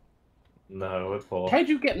 No, we're poor. How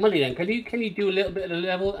do you get money then? Can you do a little bit of the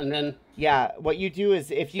level and then? Yeah, what you do is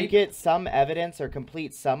if you get some evidence or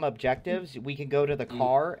complete some objectives, we can go to the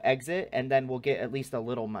car, exit, and then we'll get at least a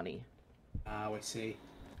little money. Oh, I see.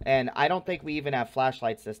 And I don't think we even have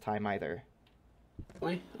flashlights this time either.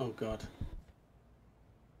 Why? Oh god.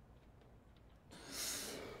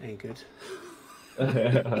 Ain't good.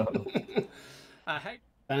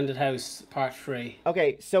 Bandit House Part 3.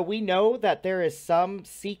 Okay, so we know that there is some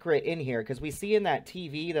secret in here because we see in that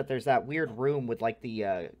TV that there's that weird room with like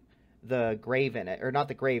the grave in it, or not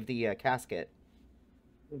the grave, the casket.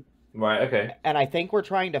 Right. Okay. And I think we're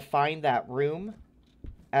trying to find that room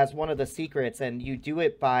as one of the secrets, and you do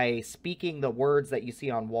it by speaking the words that you see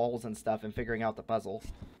on walls and stuff and figuring out the puzzle.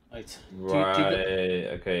 Right. Right.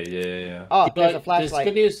 Okay. Yeah. Oh, there's a flashlight. There's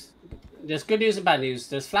good news. There's good news and bad news.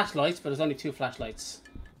 There's flashlights, but there's only 2 flashlights.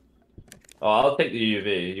 Oh, I'll take the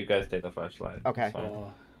UV. You guys take the flashlight. Okay. It's fine.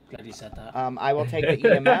 Oh, glad you said that. I will take the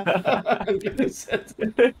EMF.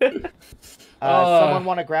 Someone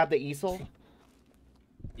want to grab the easel?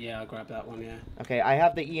 Yeah, I'll grab that one, yeah. Okay, I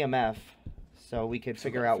have the EMF, so we could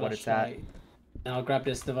figure out what it's at. And I'll grab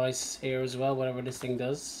this device here as well, whatever this thing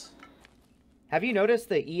does. Have you noticed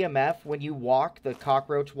the EMF, when you walk, the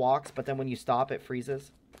cockroach walks, but then when you stop, it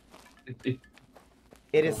freezes? It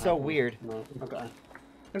is so weird. No, okay.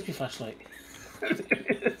 Where's my flashlight?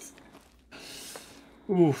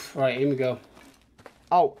 Oof, right, here we go.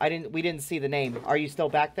 Oh, we didn't see the name. Are you still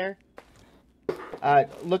back there?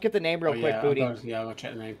 Look at the name real quick, Booty. I'll go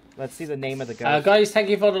check the name. Let's see the name of the ghost. Guys, thank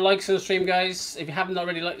you for all the likes on the stream, guys. If you haven't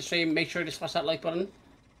already liked the stream, make sure to smash that like button.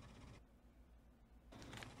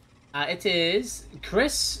 It is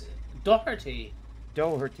Chris Doherty.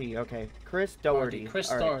 Doherty, okay. Chris Doherty. Chris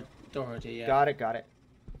right. Doherty, yeah. Got it.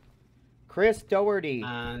 Chris Doherty.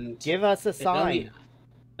 And give us a sign.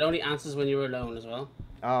 It only answers when you're alone as well.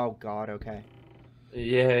 Oh, God, okay.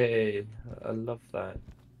 Yay. I love that.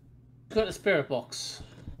 Got a spirit box.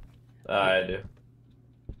 I do.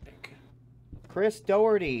 Chris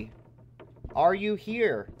Doherty, are you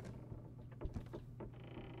here?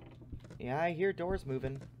 Yeah, I hear doors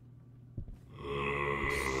moving.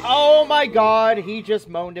 Oh my god, he just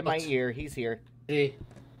moaned in my ear. He's here. Did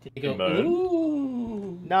he go, moan?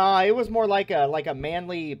 ooh? Nah, it was more like a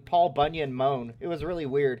manly Paul Bunyan moan. It was really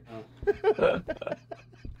weird. Oh.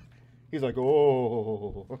 He's like,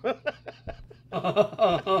 oh.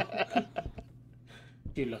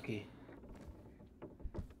 You lucky.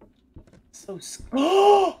 So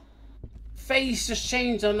oh! Face just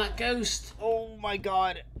changed on that ghost. Oh my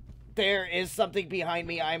god. There is something behind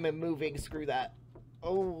me. I'm moving. Screw that.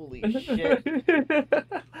 Holy shit.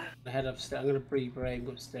 Head upstairs. I'm gonna brain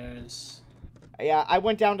go upstairs. Yeah, I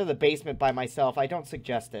went down to the basement by myself. I don't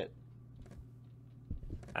suggest it.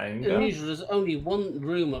 Usually there's only one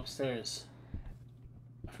room upstairs.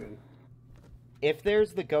 Bathroom. If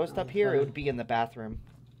there's the ghost up here, it would be in the bathroom.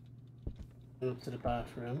 Up to the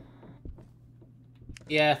bathroom.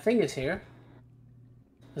 Yeah, thing is here.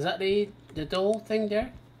 Is that the doll thing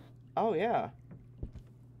there? Oh yeah.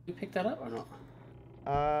 You picked that up or not?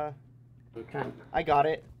 We can. I got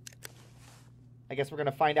it. I guess we're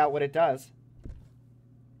gonna find out what it does.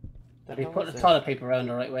 We put the toilet paper around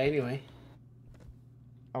the right way anyway.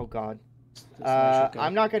 Oh god.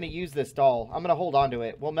 I'm not gonna use this doll. I'm gonna hold on to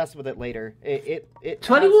it. We'll mess with it later. It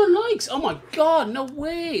 21 likes! Oh my god, no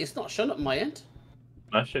way! It's not showing up on my end.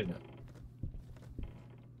 Not showing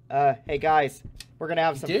up. Hey guys, we're gonna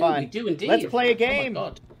have some fun. We do indeed. Let's play a game. Oh my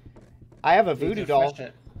god. I have a voodoo doll.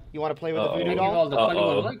 You want to play with a voodoo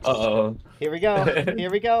doll? Here we go.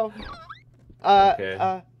 Here we go.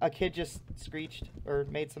 Okay. A kid just screeched or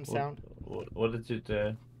made some sound. What did you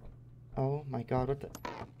do? Oh my god, what the...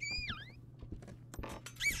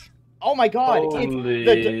 Oh my god!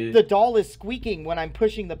 Holy... The doll is squeaking when I'm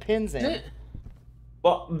pushing the pins in.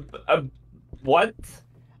 What? What?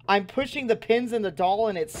 I'm pushing the pins in the doll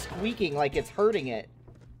and it's squeaking like it's hurting it.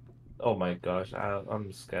 Oh my gosh,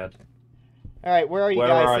 I'm scared. All right, where are you Where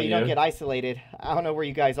guys are so you don't you? get isolated? I don't know where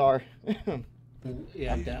you guys are.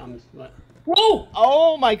 Yeah, I'm down. I'm right. Whoa!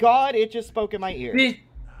 Oh my god, it just spoke in my ear.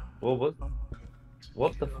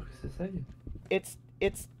 What the fuck is it saying? It's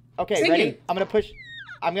okay, Singing. ready? I'm gonna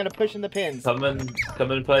push in the pins. Come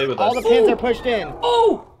and play with All us. the pins are pushed in.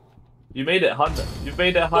 Oh! You made it, Hunter. You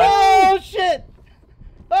made it, Hunter. Oh shit!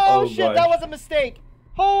 Oh, Oh, shit, gosh. that was a mistake.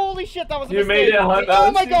 Holy shit, that was a You mistake. made it, Hunter.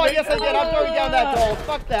 Oh my You god, made yes I it. did. I'm throwing down that doll.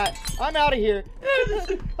 Fuck that. I'm out of here.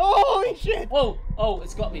 Holy shit. Whoa! Oh,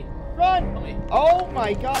 it's got me. Run. Got me. Oh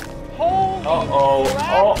my god. Holy Uh-oh.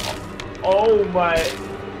 crap. Oh my.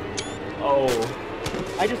 Oh.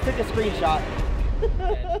 I just took a screenshot.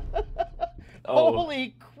 Oh.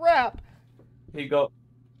 Holy crap. He got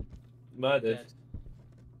murdered. Dead.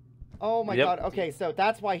 Oh my Yep. god. Okay, so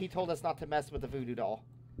that's why he told us not to mess with the voodoo doll.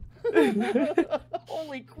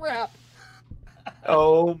 Holy crap.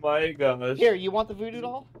 Oh my gosh. Here, you want the voodoo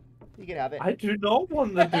doll? You can have it. I do not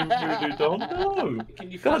want the voodoo doll. No. Can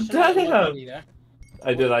you God flash a light on my damn. body there?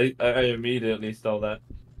 I did. I immediately stole that.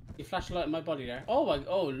 You flash a light on my body there. Oh my!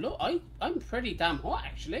 Oh look! I'm pretty damn hot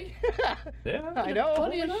actually. Yeah. I know.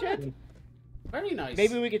 Funny Holy enough. shit. Very nice.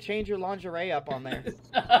 Maybe we could change your lingerie up on there.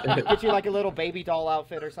 Get you like a little baby doll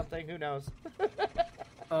outfit or something. Who knows?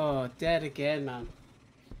 Oh, dead again, man.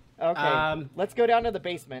 Okay, let's go down to the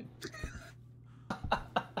basement.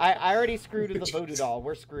 I already screwed with the voodoo doll.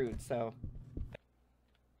 We're screwed, so.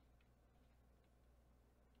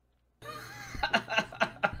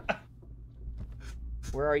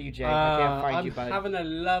 Where are you, Jay? I can't find you, bud. I'm having a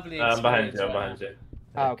lovely experience. I'm behind you. I'm right behind now. you.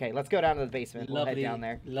 Oh, okay, let's go down to the basement. We'll Lovely, head down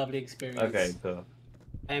there. lovely experience. Okay, cool.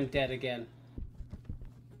 I am dead again.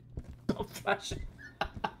 I'm flashing.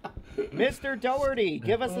 Mr. Doherty,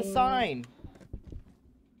 give us a sign.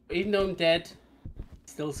 Even though I'm dead,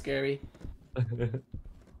 still scary.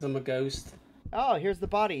 I'm a ghost. Oh, here's the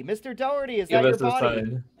body. Mr. Doherty, is Give that your us a body?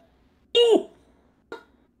 sign. Ooh!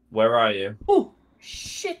 Where are you? Oh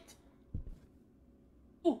shit!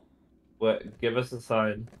 Oh! Give us a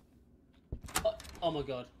sign. Oh my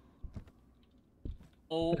god!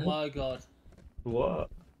 Oh my god! What?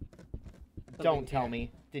 Don't tell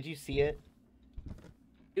me. Did you see it?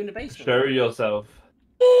 In the basement. Show yourself.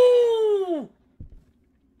 Ooh!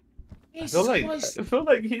 I feel Christ.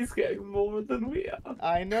 like he's getting more than we are.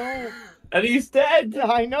 I know. And he's dead!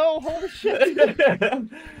 I know. Holy shit.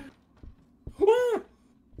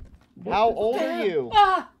 How old are you?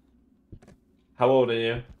 Ah! How old are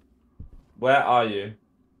you? Where are you?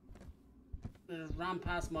 It ran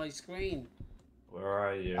past my screen. Where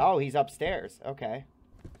are you? Oh, he's upstairs. Okay.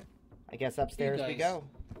 I guess upstairs we guys. go.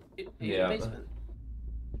 In Yeah. the basement.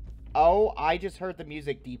 Oh, I just heard the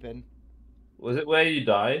music deepen. Was it where you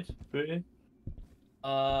died, Booty?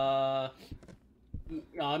 No,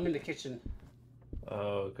 I'm in the kitchen.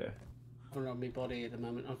 Oh, okay. I'm on my body at the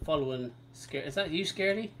moment. I'm following. Is that you,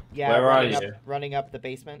 Scaredy? Yeah, Where are running you? Up, running up the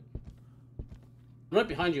basement. I'm right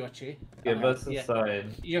behind you, actually. Give us a yeah.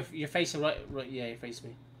 sign. You're facing right. Yeah, you're facing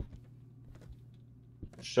me.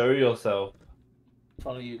 Show yourself.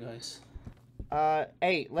 Follow you guys.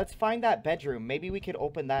 Hey, let's find that bedroom. Maybe we could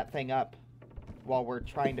open that thing up while we're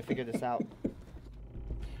trying to figure this out.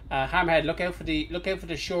 Hammerhead, look out for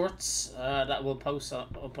the shorts that we'll post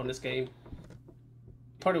up on this game.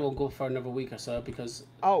 Probably won't go for another week or so because.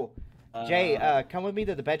 Oh, Jay, come with me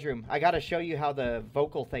to the bedroom. I gotta show you how the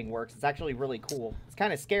vocal thing works. It's actually really cool. It's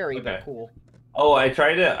kind of scary, but Okay. cool. Oh, I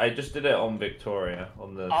tried it. I just did it on Victoria,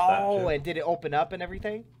 on the Oh, statue. and did it open up and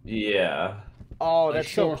everything? Yeah. Oh, that's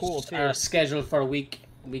so shorts cool too. are scheduled for a week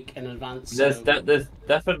in advance. There's so- there's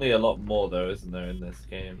definitely a lot more though, isn't there, in this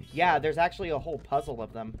game? Yeah, there's actually a whole puzzle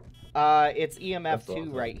of them. It's EMF 2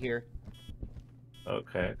 awesome. right here.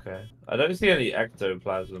 Okay, okay. I don't see any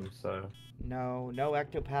ectoplasm, so. No, no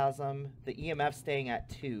ectoplasm. The EMF's staying at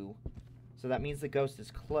 2. So that means the ghost is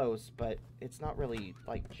close, but it's not really,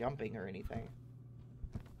 like, jumping or anything.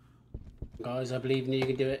 Guys, I believe in you. You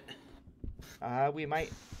can do it. We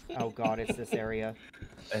might... Oh god, it's this area.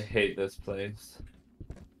 I hate this place.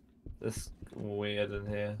 This weird in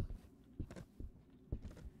here.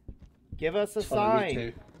 Give us a Follow me sign.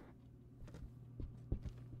 too.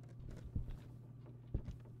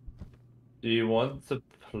 Do you want to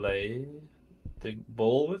play the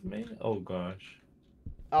ball with me? Oh gosh.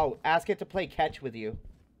 Oh, ask it to play catch with you.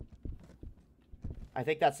 I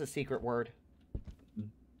think that's the secret word.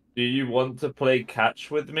 Do you want to play catch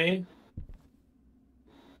with me?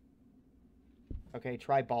 Okay,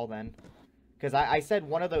 try ball then. Because I said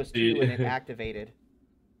one of those Do two you- and it activated.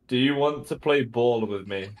 Do you want to play ball with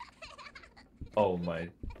me? Oh my.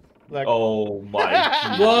 Look. Oh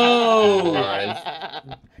my. Whoa! Christ.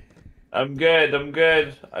 I'm good. I'm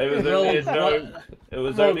good. It was only a joke. It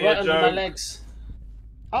was only right a under my joke. legs.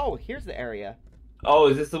 Oh, here's the area. Oh,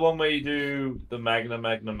 is this the one where you do the Magna,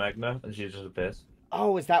 and she just appears?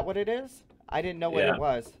 Oh, is that what it is? I didn't know what Yeah. it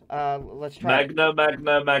was. Let's try it.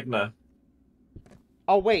 Magna.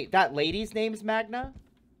 Oh, wait, that lady's name's Magna?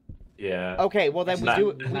 Yeah. Okay, well then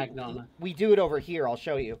Magna. we do it over here. I'll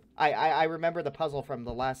show you. I remember the puzzle from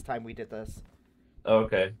the last time we did this.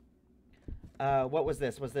 Okay. What was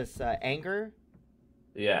this? Was this anger?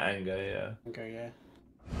 Yeah, anger, yeah. Okay, yeah.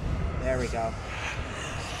 There we go.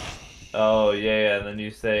 Oh, yeah, and then you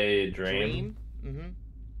say dream. Mm-hmm.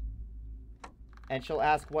 And she'll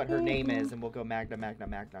ask what her name is, and we'll go Magna.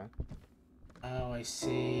 Oh, I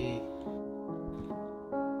see.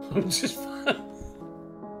 I'm just...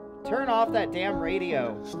 Turn off that damn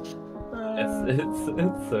radio. It's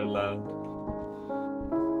so loud.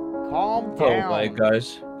 Calm down. Oh my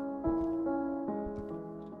gosh.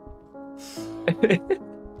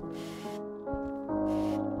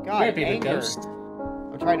 God, Maybe the anger. ghost.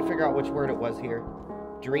 I'm trying to figure out which word it was here.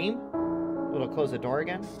 Dream? Will it close the door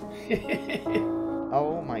again?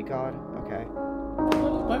 Oh my god. Okay.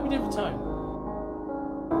 Why are we different time?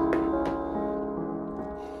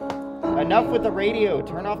 Enough with the radio.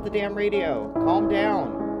 Turn off the damn radio. Calm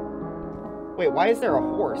down. Wait, why is there a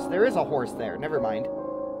horse? There is a horse there. Never mind.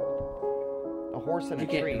 A horse in a You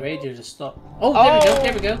get tree. the radio to stop. Oh, there we go.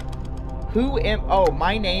 There we go. Who am... Oh,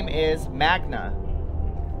 my name is Magna.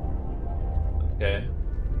 Okay.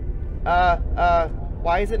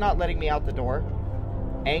 Why is it not letting me out the door?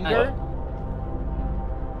 Anger?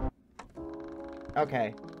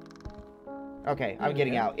 Okay. Okay, I'm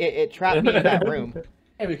getting out. It trapped me in that room.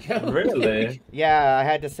 There we go. Really? Yeah, I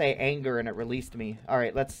had to say anger and it released me.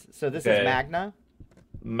 Alright, let's... So this is Magna?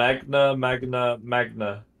 Magna.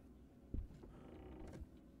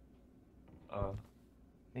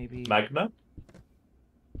 Maybe... Magna?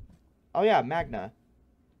 Oh yeah, Magna.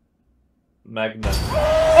 Magna.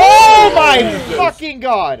 Oh my fucking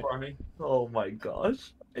god! Oh my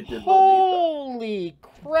gosh. I did not Holy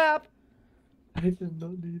crap! need that. I did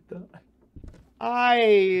not need that.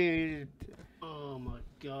 Oh my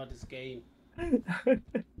god, this game.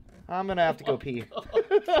 I'm gonna have to go pee.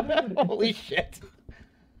 Holy shit.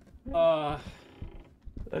 My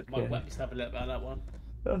Okay. web's have a look about that one.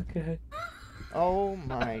 Okay. Oh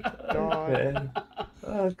my god.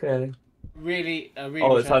 Okay. Really, really.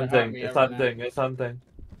 Oh, it's trying to hurt hunting. me It's right now. hunting. It's hunting.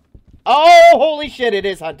 Oh, holy shit, it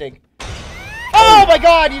is hunting. Oh my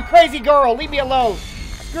god, you crazy girl, leave me alone.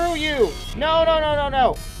 Screw you.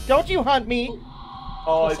 No. Don't you hunt me.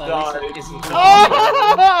 Oh, I Also, died.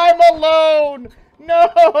 Oh, I'm alone.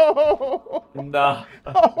 No. Nah.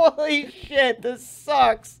 Holy shit, this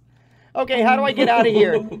sucks. Okay, how do I get out of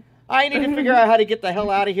here? I need to figure out how to get the hell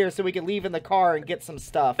out of here so we can leave in the car and get some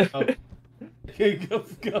stuff. Oh.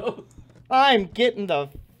 Go. I'm getting the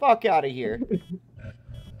fuck out of here.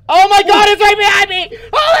 Oh my god, it's right behind me!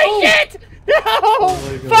 Holy shit! No! Oh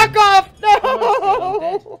Fuck off!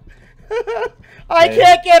 No! Oh, I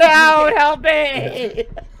can't get out! Help me!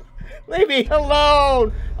 Leave me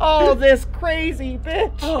alone! Oh, this crazy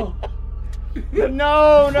bitch! Oh.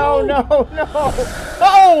 No!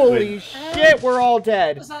 Holy shit, we're all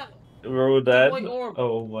dead. What's that? We're all dead. White orb.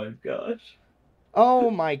 Oh my gosh. Oh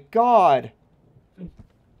my god.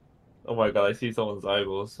 Oh my god, I see someone's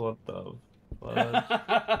eyeballs. What the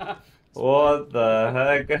fuck? What the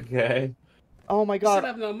heck? Okay. Oh my You still god.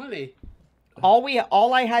 have no money.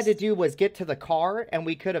 All I had to do was get to the car and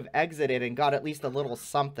we could have exited and got at least a little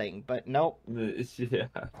something, but nope. Yeah.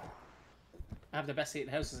 I have the best seat in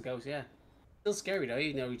the house as it goes, yeah. Still scary though,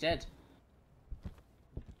 even though you're dead.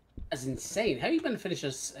 That's insane. How are you going to finish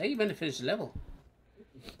this? How are you going to finish the level?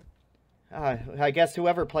 I guess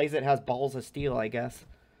whoever plays it has balls of steel, I guess.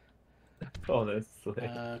 Honestly.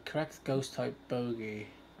 Correct ghost type bogey.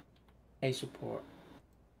 Case report.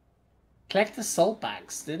 Collect the salt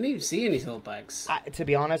bags. Didn't even see any salt bags. To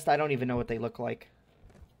be honest, I don't even know what they look like.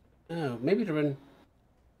 Oh, maybe they're in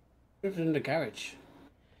the garage.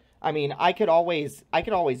 I mean, I could always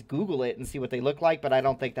Google it and see what they look like, but I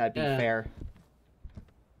don't think that'd be fair.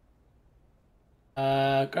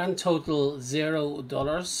 Grand total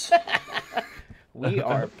 $0. We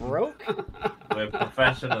are broke. We're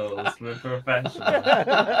professionals. We're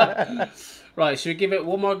professionals. Right, should we give it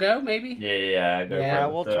one more go, maybe? Yeah, go Yeah, for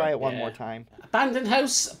it. we'll try it one more time. Abandoned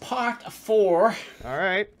House Part 4. All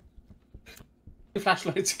right. 2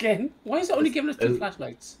 flashlights again. Why is it only giving us 2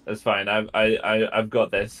 flashlights? It's fine. I've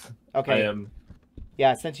got this. Okay. I am.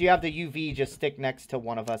 Yeah, since you have the UV, just stick next to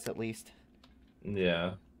one of us at least.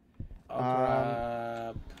 Yeah. I'll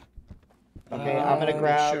grab... Okay, I'm gonna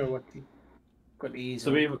grab... Sure what ease.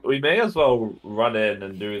 So we may as well run in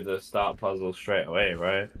and do the start puzzle straight away,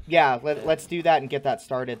 right? Yeah, let's do that and get that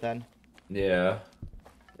started then. Yeah.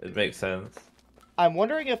 It makes sense. I'm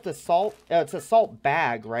wondering if the salt... it's a salt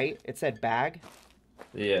bag, right? It said bag?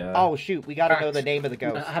 Yeah. Oh, shoot. We gotta know the name of the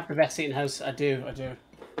ghost. I have the best seat in the house. I do.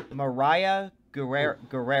 Mariah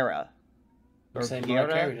Guerrera. Or Say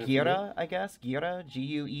Guerra, I guess? Guerra?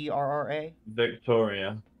 Guerra?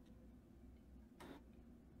 Victoria.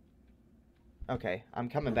 Okay, I'm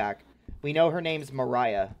coming back. We know her name's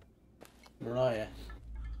Mariah. Mariah.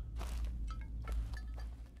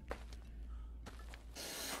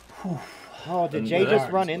 Oh, did Jay just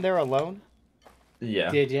run in there alone? Yeah.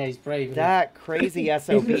 Yeah, he's brave. That crazy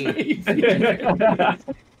SOB.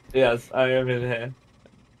 Yes, I am in here.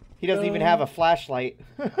 He doesn't even have a flashlight.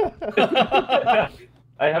 I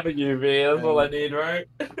have a UV, that's all I need, right?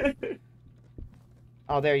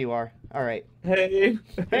 Oh, there you are. All right. Hey.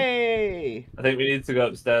 Hey. I think we need to go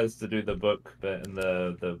upstairs to do the book bit and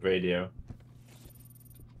the radio.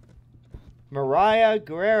 Mariah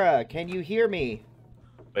Guerra, can you hear me?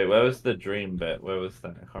 Wait, where was the dream bit? Where was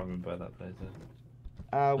that? I can't remember where that place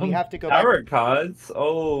is. We have to go back. Tarot cards?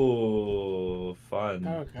 Oh, fun.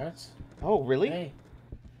 Tarot cards? Oh, really? Hey.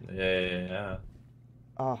 Yeah.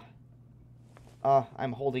 Oh,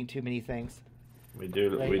 I'm holding too many things. We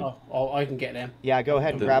do. Wait, I can get them. Yeah, go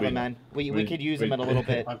ahead and grab them, man. We could use them in a little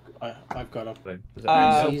bit. I've got them.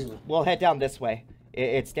 We'll head down this way.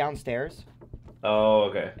 It's downstairs. Oh,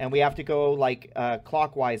 okay. And we have to go, like,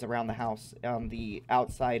 clockwise around the house on the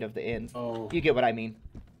outside of the inns. Oh. You get what I mean.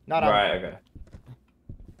 Not right, okay.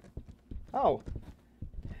 Oh.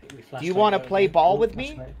 Do you want to play ball with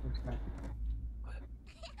me?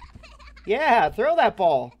 Yeah, throw that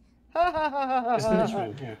ball. It's in this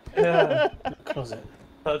room here. Yeah. Closet.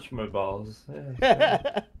 Touch my balls.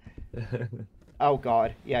 Yeah. Oh,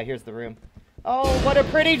 God. Yeah, here's the room. Oh, what a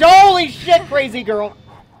pretty... Holy shit, crazy girl.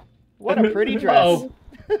 What a pretty dress. Oh.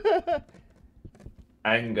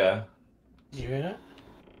 Anger. Did you hear that?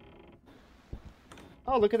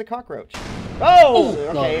 Oh, look at the cockroach. Oh!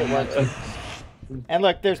 Oh, okay, it worked. And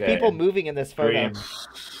look, there's Okay. people moving in this photo. Dream.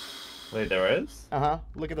 Wait, there is? Uh-huh.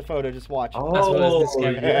 Look at the photo, just watch. Oh, this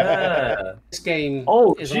game. yeah. This game.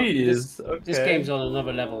 Oh, is jeez. on, Okay. this game's on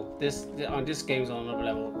another level. This game's on another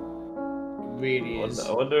level. It really is.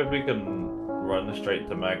 I wonder if we can run straight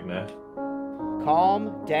to Magna.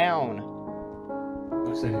 Calm down.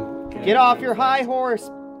 Get off your high horse,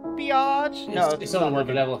 biatch. No, it's on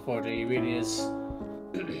another level for it. It really is.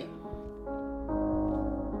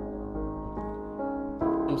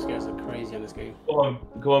 I'm scared so crazy on this game.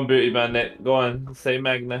 Go on, Booty Bandit. Go on, say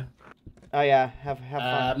Magna. Oh yeah, have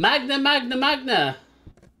fun. Magna. Magna.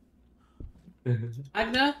 Do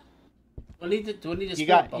I need to You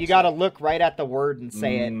got to look right at the word and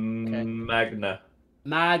say it. Okay. Magna.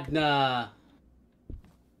 Magna.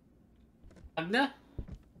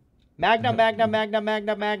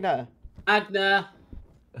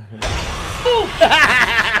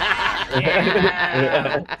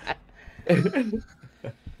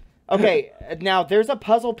 Okay, now there's a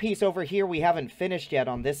puzzle piece over here we haven't finished yet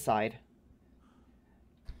on this side.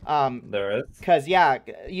 There is? Because, yeah,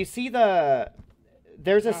 you see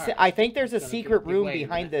there's I think there's a secret room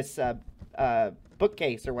behind this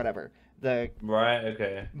bookcase or whatever. Right,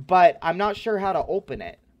 okay. But I'm not sure how to open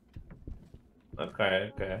it.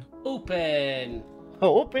 Okay. Open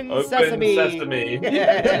Sesame! Sesame.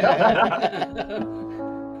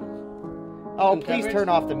 Oh, please turn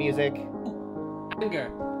off the music. Anger.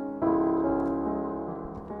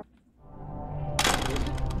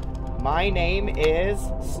 My name is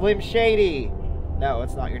Slim Shady. No,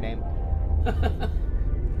 it's not your name.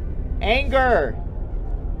 Anger.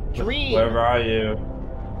 Dream. Where are you?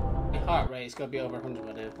 My heart rate is gonna be over 100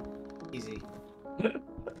 by now. Easy.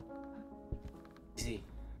 Easy.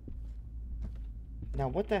 Now,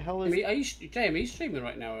 what the hell is... JAYM, are you streaming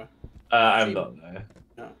right now? I'm not there.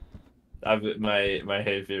 No. My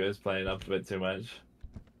hay fever is playing up a bit too much.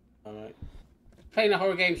 Alright. Playing a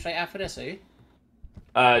horror game straight after this, are you?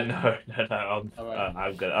 No.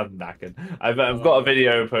 I'm good. I'm knackered. I've got a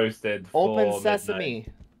video posted for Open Sesame.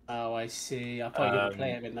 Midnight. Oh, I see. I thought you didn't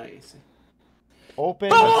play at midnight, you see.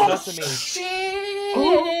 Open Sesame. Shit!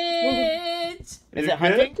 Is it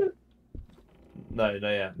hunting? No, not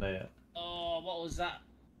yet. Oh, what was that?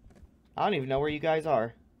 I don't even know where you guys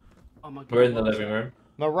are. Oh my God. We're in the living room.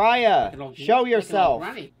 Mariah, show yourself.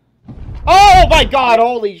 Granny. Oh my God,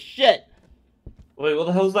 holy shit. Wait, what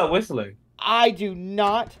the hell's that whistling? I do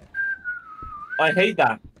not. I hate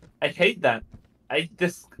that. I hate that. I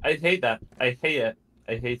hate that. I hate it.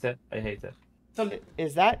 I hate it. I hate it.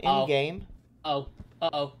 Is that in game? Oh.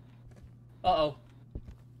 Uh-oh. Uh-oh.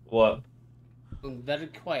 What? I'm very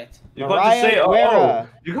quiet. You can't just say oh.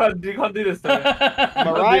 You can't do this to me.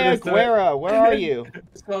 Mariah Guerra, where are you?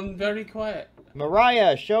 It's gone very quiet.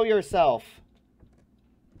 Mariah, show yourself.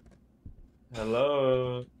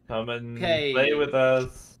 Hello. Come and play with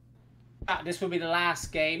us. This will be the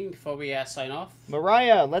last game before we sign off.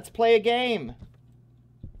 Mariah, let's play a game.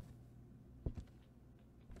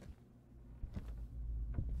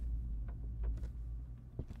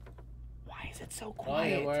 Why is it so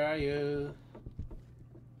quiet? Mariah, where are you?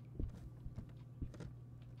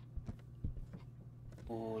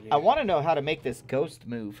 Oh, I want to know how to make this ghost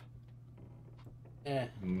move. Yeah.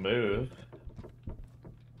 Move?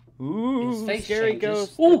 Ooh, scary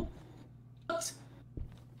ghost. Ooh! What? What's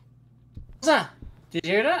that? Did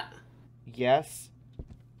you hear that? Yes.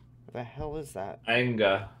 What the hell is that?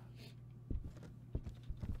 Anger.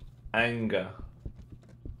 Anger.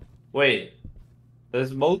 Wait.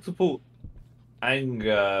 There's multiple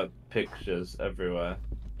anger pictures everywhere.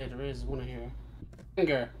 Yeah, there is one here.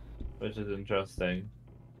 Anger. Which is interesting.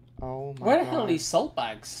 Oh my Where the God. hell are these salt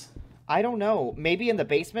bags? I don't know. Maybe in the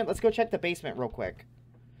basement? Let's go check the basement real quick.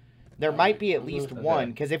 There might be at least one,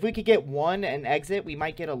 because if we could get one and exit, we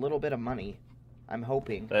might get a little bit of money. I'm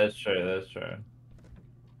hoping. That's true, that's true.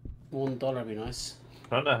 $1 would be nice. I'm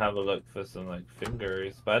trying to have a look for some, like,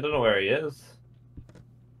 fingers, but I don't know where he is.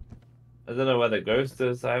 I don't know where the ghost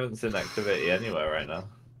is. I haven't seen activity anywhere right now.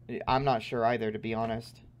 I'm not sure either, to be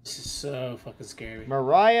honest. This is so fucking scary.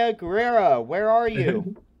 Mariah Guerra, where are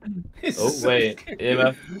you? Oh, wait.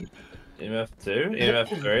 EMF 2?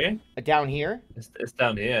 EMF 3? Down here? It's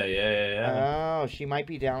down here, yeah. Oh, she might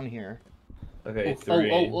be down here. Okay,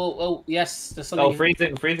 3. Oh, yes. There's something. Oh,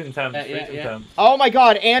 freezing temps, temps. Oh my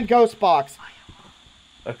God, and ghost box.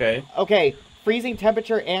 Okay. Okay, freezing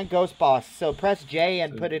temperature and ghost box. So press J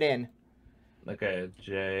and put it in. Okay,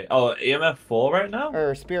 J. Oh, EMF 4 right now?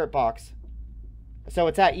 Or spirit box. So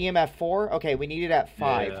it's at EMF 4? Okay, we need it at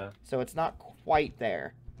 5. Yeah. So it's not quite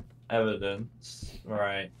there. Evidence.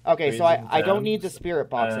 Right. Okay, freezing so I don't need the spirit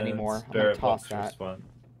box anymore. I'm gonna toss that. Response.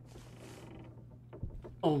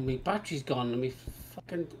 Oh, my battery's gone. Let me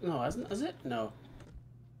fucking... No, hasn't it? No.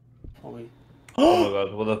 Oh my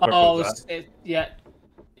God, what the fuck was that? Yeah.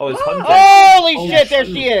 Oh, it's hunting. Holy shit, there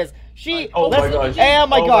she is. Oh my gosh. Oh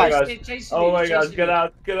my gosh. Oh my gosh, get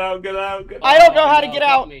out. I don't know how to get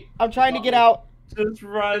out. I'm trying to get out. Just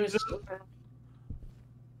run.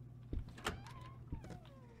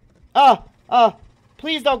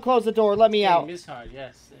 Please don't close the door. Let me out. It is hard,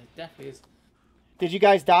 yes. It definitely is. Did you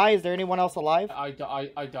guys die? Is there anyone else alive? I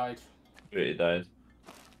died. Really died.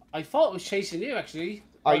 I thought it was chasing you, actually.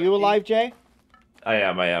 Are you alive, Jay? I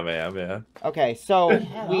am, yeah. Okay, so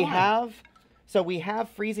we have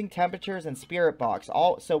freezing temperatures and spirit box.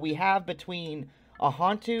 So we have between a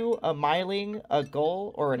Hantu, a Myling, a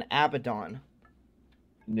Gull, or an Abaddon.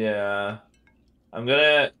 Yeah. I'm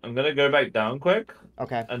gonna go back down quick.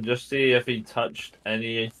 Okay. And just see if he touched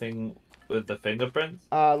anything with the fingerprints.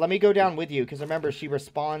 Let me go down with you, because remember, she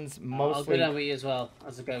responds mostly... I'll go down with you as well,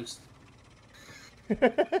 as a ghost.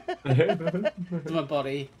 To my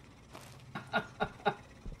body.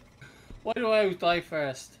 Why do I always die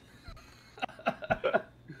first?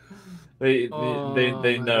 They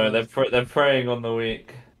know. They're preying on the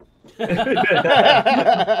weak. That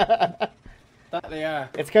they are.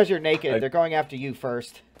 It's because you're naked. They're going after you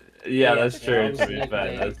first. Yeah, that's true. To be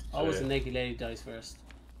fair, always the naked lady dies first.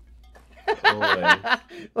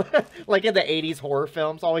 Like in the 80s horror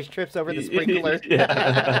films, always trips over the sprinkler.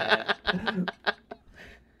 Yeah.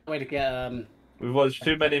 Way to get We've watched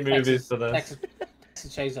too many movies for this.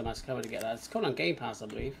 Texas Chainsaw Massacre. Way to get that. It's coming on Game Pass, I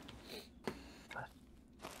believe.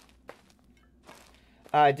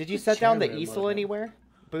 Did you set down the easel anywhere,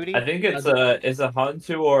 Booty? I think it's a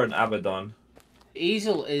Hantu or an Abaddon.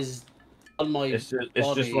 Easel is on my. It's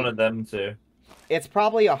just one of them two. It's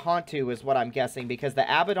probably a Hantu, is what I'm guessing, because the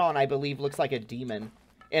Abaddon, I believe, looks like a demon,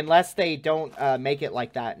 unless they don't make it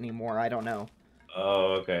like that anymore. I don't know.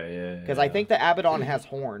 Oh, okay, yeah. Because I think the Abaddon has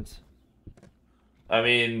horns. I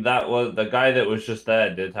mean, that was the guy that was just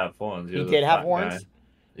there did have horns. He did have horns? Guy.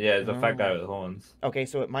 Yeah, he's a fat guy with horns. Okay,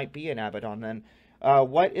 so it might be an Abaddon then.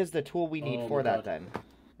 What is the tool we need for that then?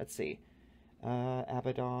 Let's see.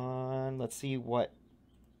 Abaddon. Let's see what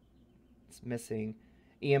it's missing.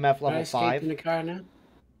 EMF level 5. In the car now?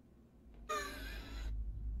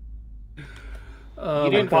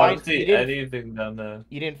 You didn't find anything down there.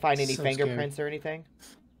 You didn't find any fingerprints or anything?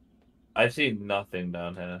 I've seen nothing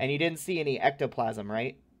down here. And you didn't see any ectoplasm,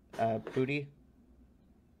 right? Booty?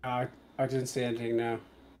 I didn't see anything now.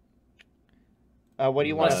 What do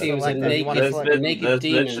you want to see? It was a select? You want to naked- select? naked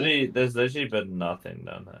demon. There's literally been nothing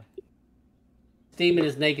down there. Demon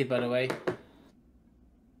is naked, by the way.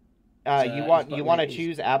 You want to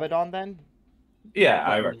choose Abaddon then? Yeah,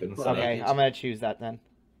 I reckon so. Okay, I'm gonna choose that then.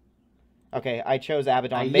 Okay, I chose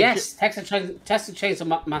Abaddon. Yes, Texas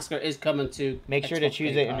Chainsaw Massacre is coming to. Make sure to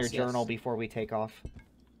choose it in your journal before we take off.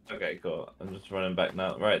 Okay, cool. I'm just running back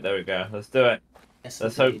now. Right, there we go. Let's do it. Yes,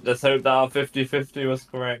 let's hope that our 50-50 was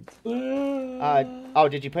correct. Oh,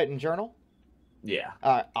 did you put it in journal? Yeah.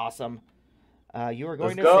 Awesome. You are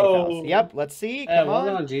going Let's to go. safe house. Yep, let's see. Come on.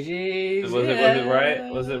 Well done, GG. Was it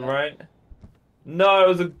right? Was it right? No, it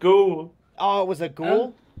was a ghoul. Oh, it was a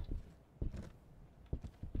ghoul?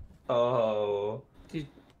 Oh. What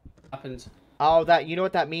happened? Oh, you know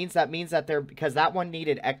what that means? That means that because that one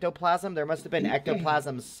needed ectoplasm, there must have been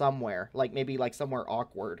ectoplasm somewhere. Like, maybe, like, somewhere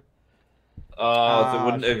awkward.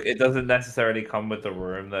 Oh, so it doesn't necessarily come with the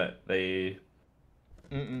room that they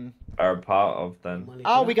are a part of then.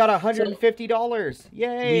 Oh, we got $150.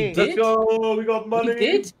 Yay! We did? Let's go! We got money! We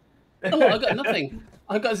did? Oh, I got nothing.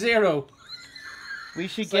 I got 0. We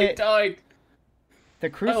should I get... died. The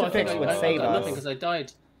crucifix would save I got us. nothing because I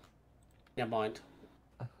died. Never mind.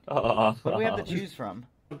 What do we have to choose from?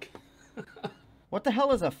 What the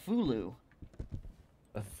hell is a Fulu?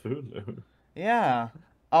 A Fulu? Yeah.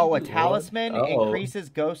 Oh, a talisman Oh. increases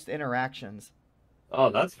ghost interactions. Oh,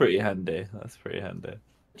 that's pretty handy. That's pretty handy.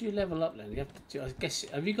 Do you level up then? You have to, I guess,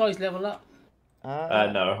 have you guys leveled up?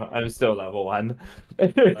 No, I'm still level 1.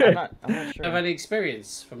 I'm not sure. Have any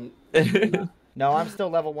experience from... No, I'm still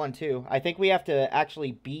level 1 too. I think we have to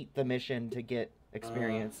actually beat the mission to get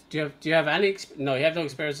experience. Do you have any... No, you have no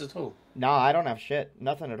experience at all? No, I don't have shit.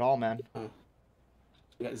 Nothing at all, man. Oh.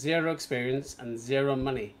 You got 0 experience and 0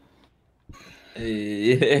 money.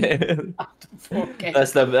 Yeah.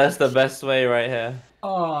 That's the best way right here.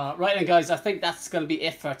 Oh, right then, guys. I think that's going to be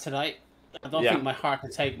it for tonight. I don't think my heart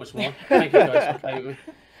can take much more. Thank you guys for playing with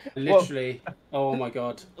me. Literally, oh my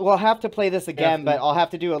god. We'll have to play this again, but I'll have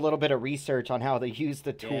to do a little bit of research on how to use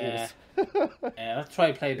the tools. Yeah, let's try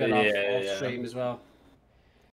and play a bit off stream as well.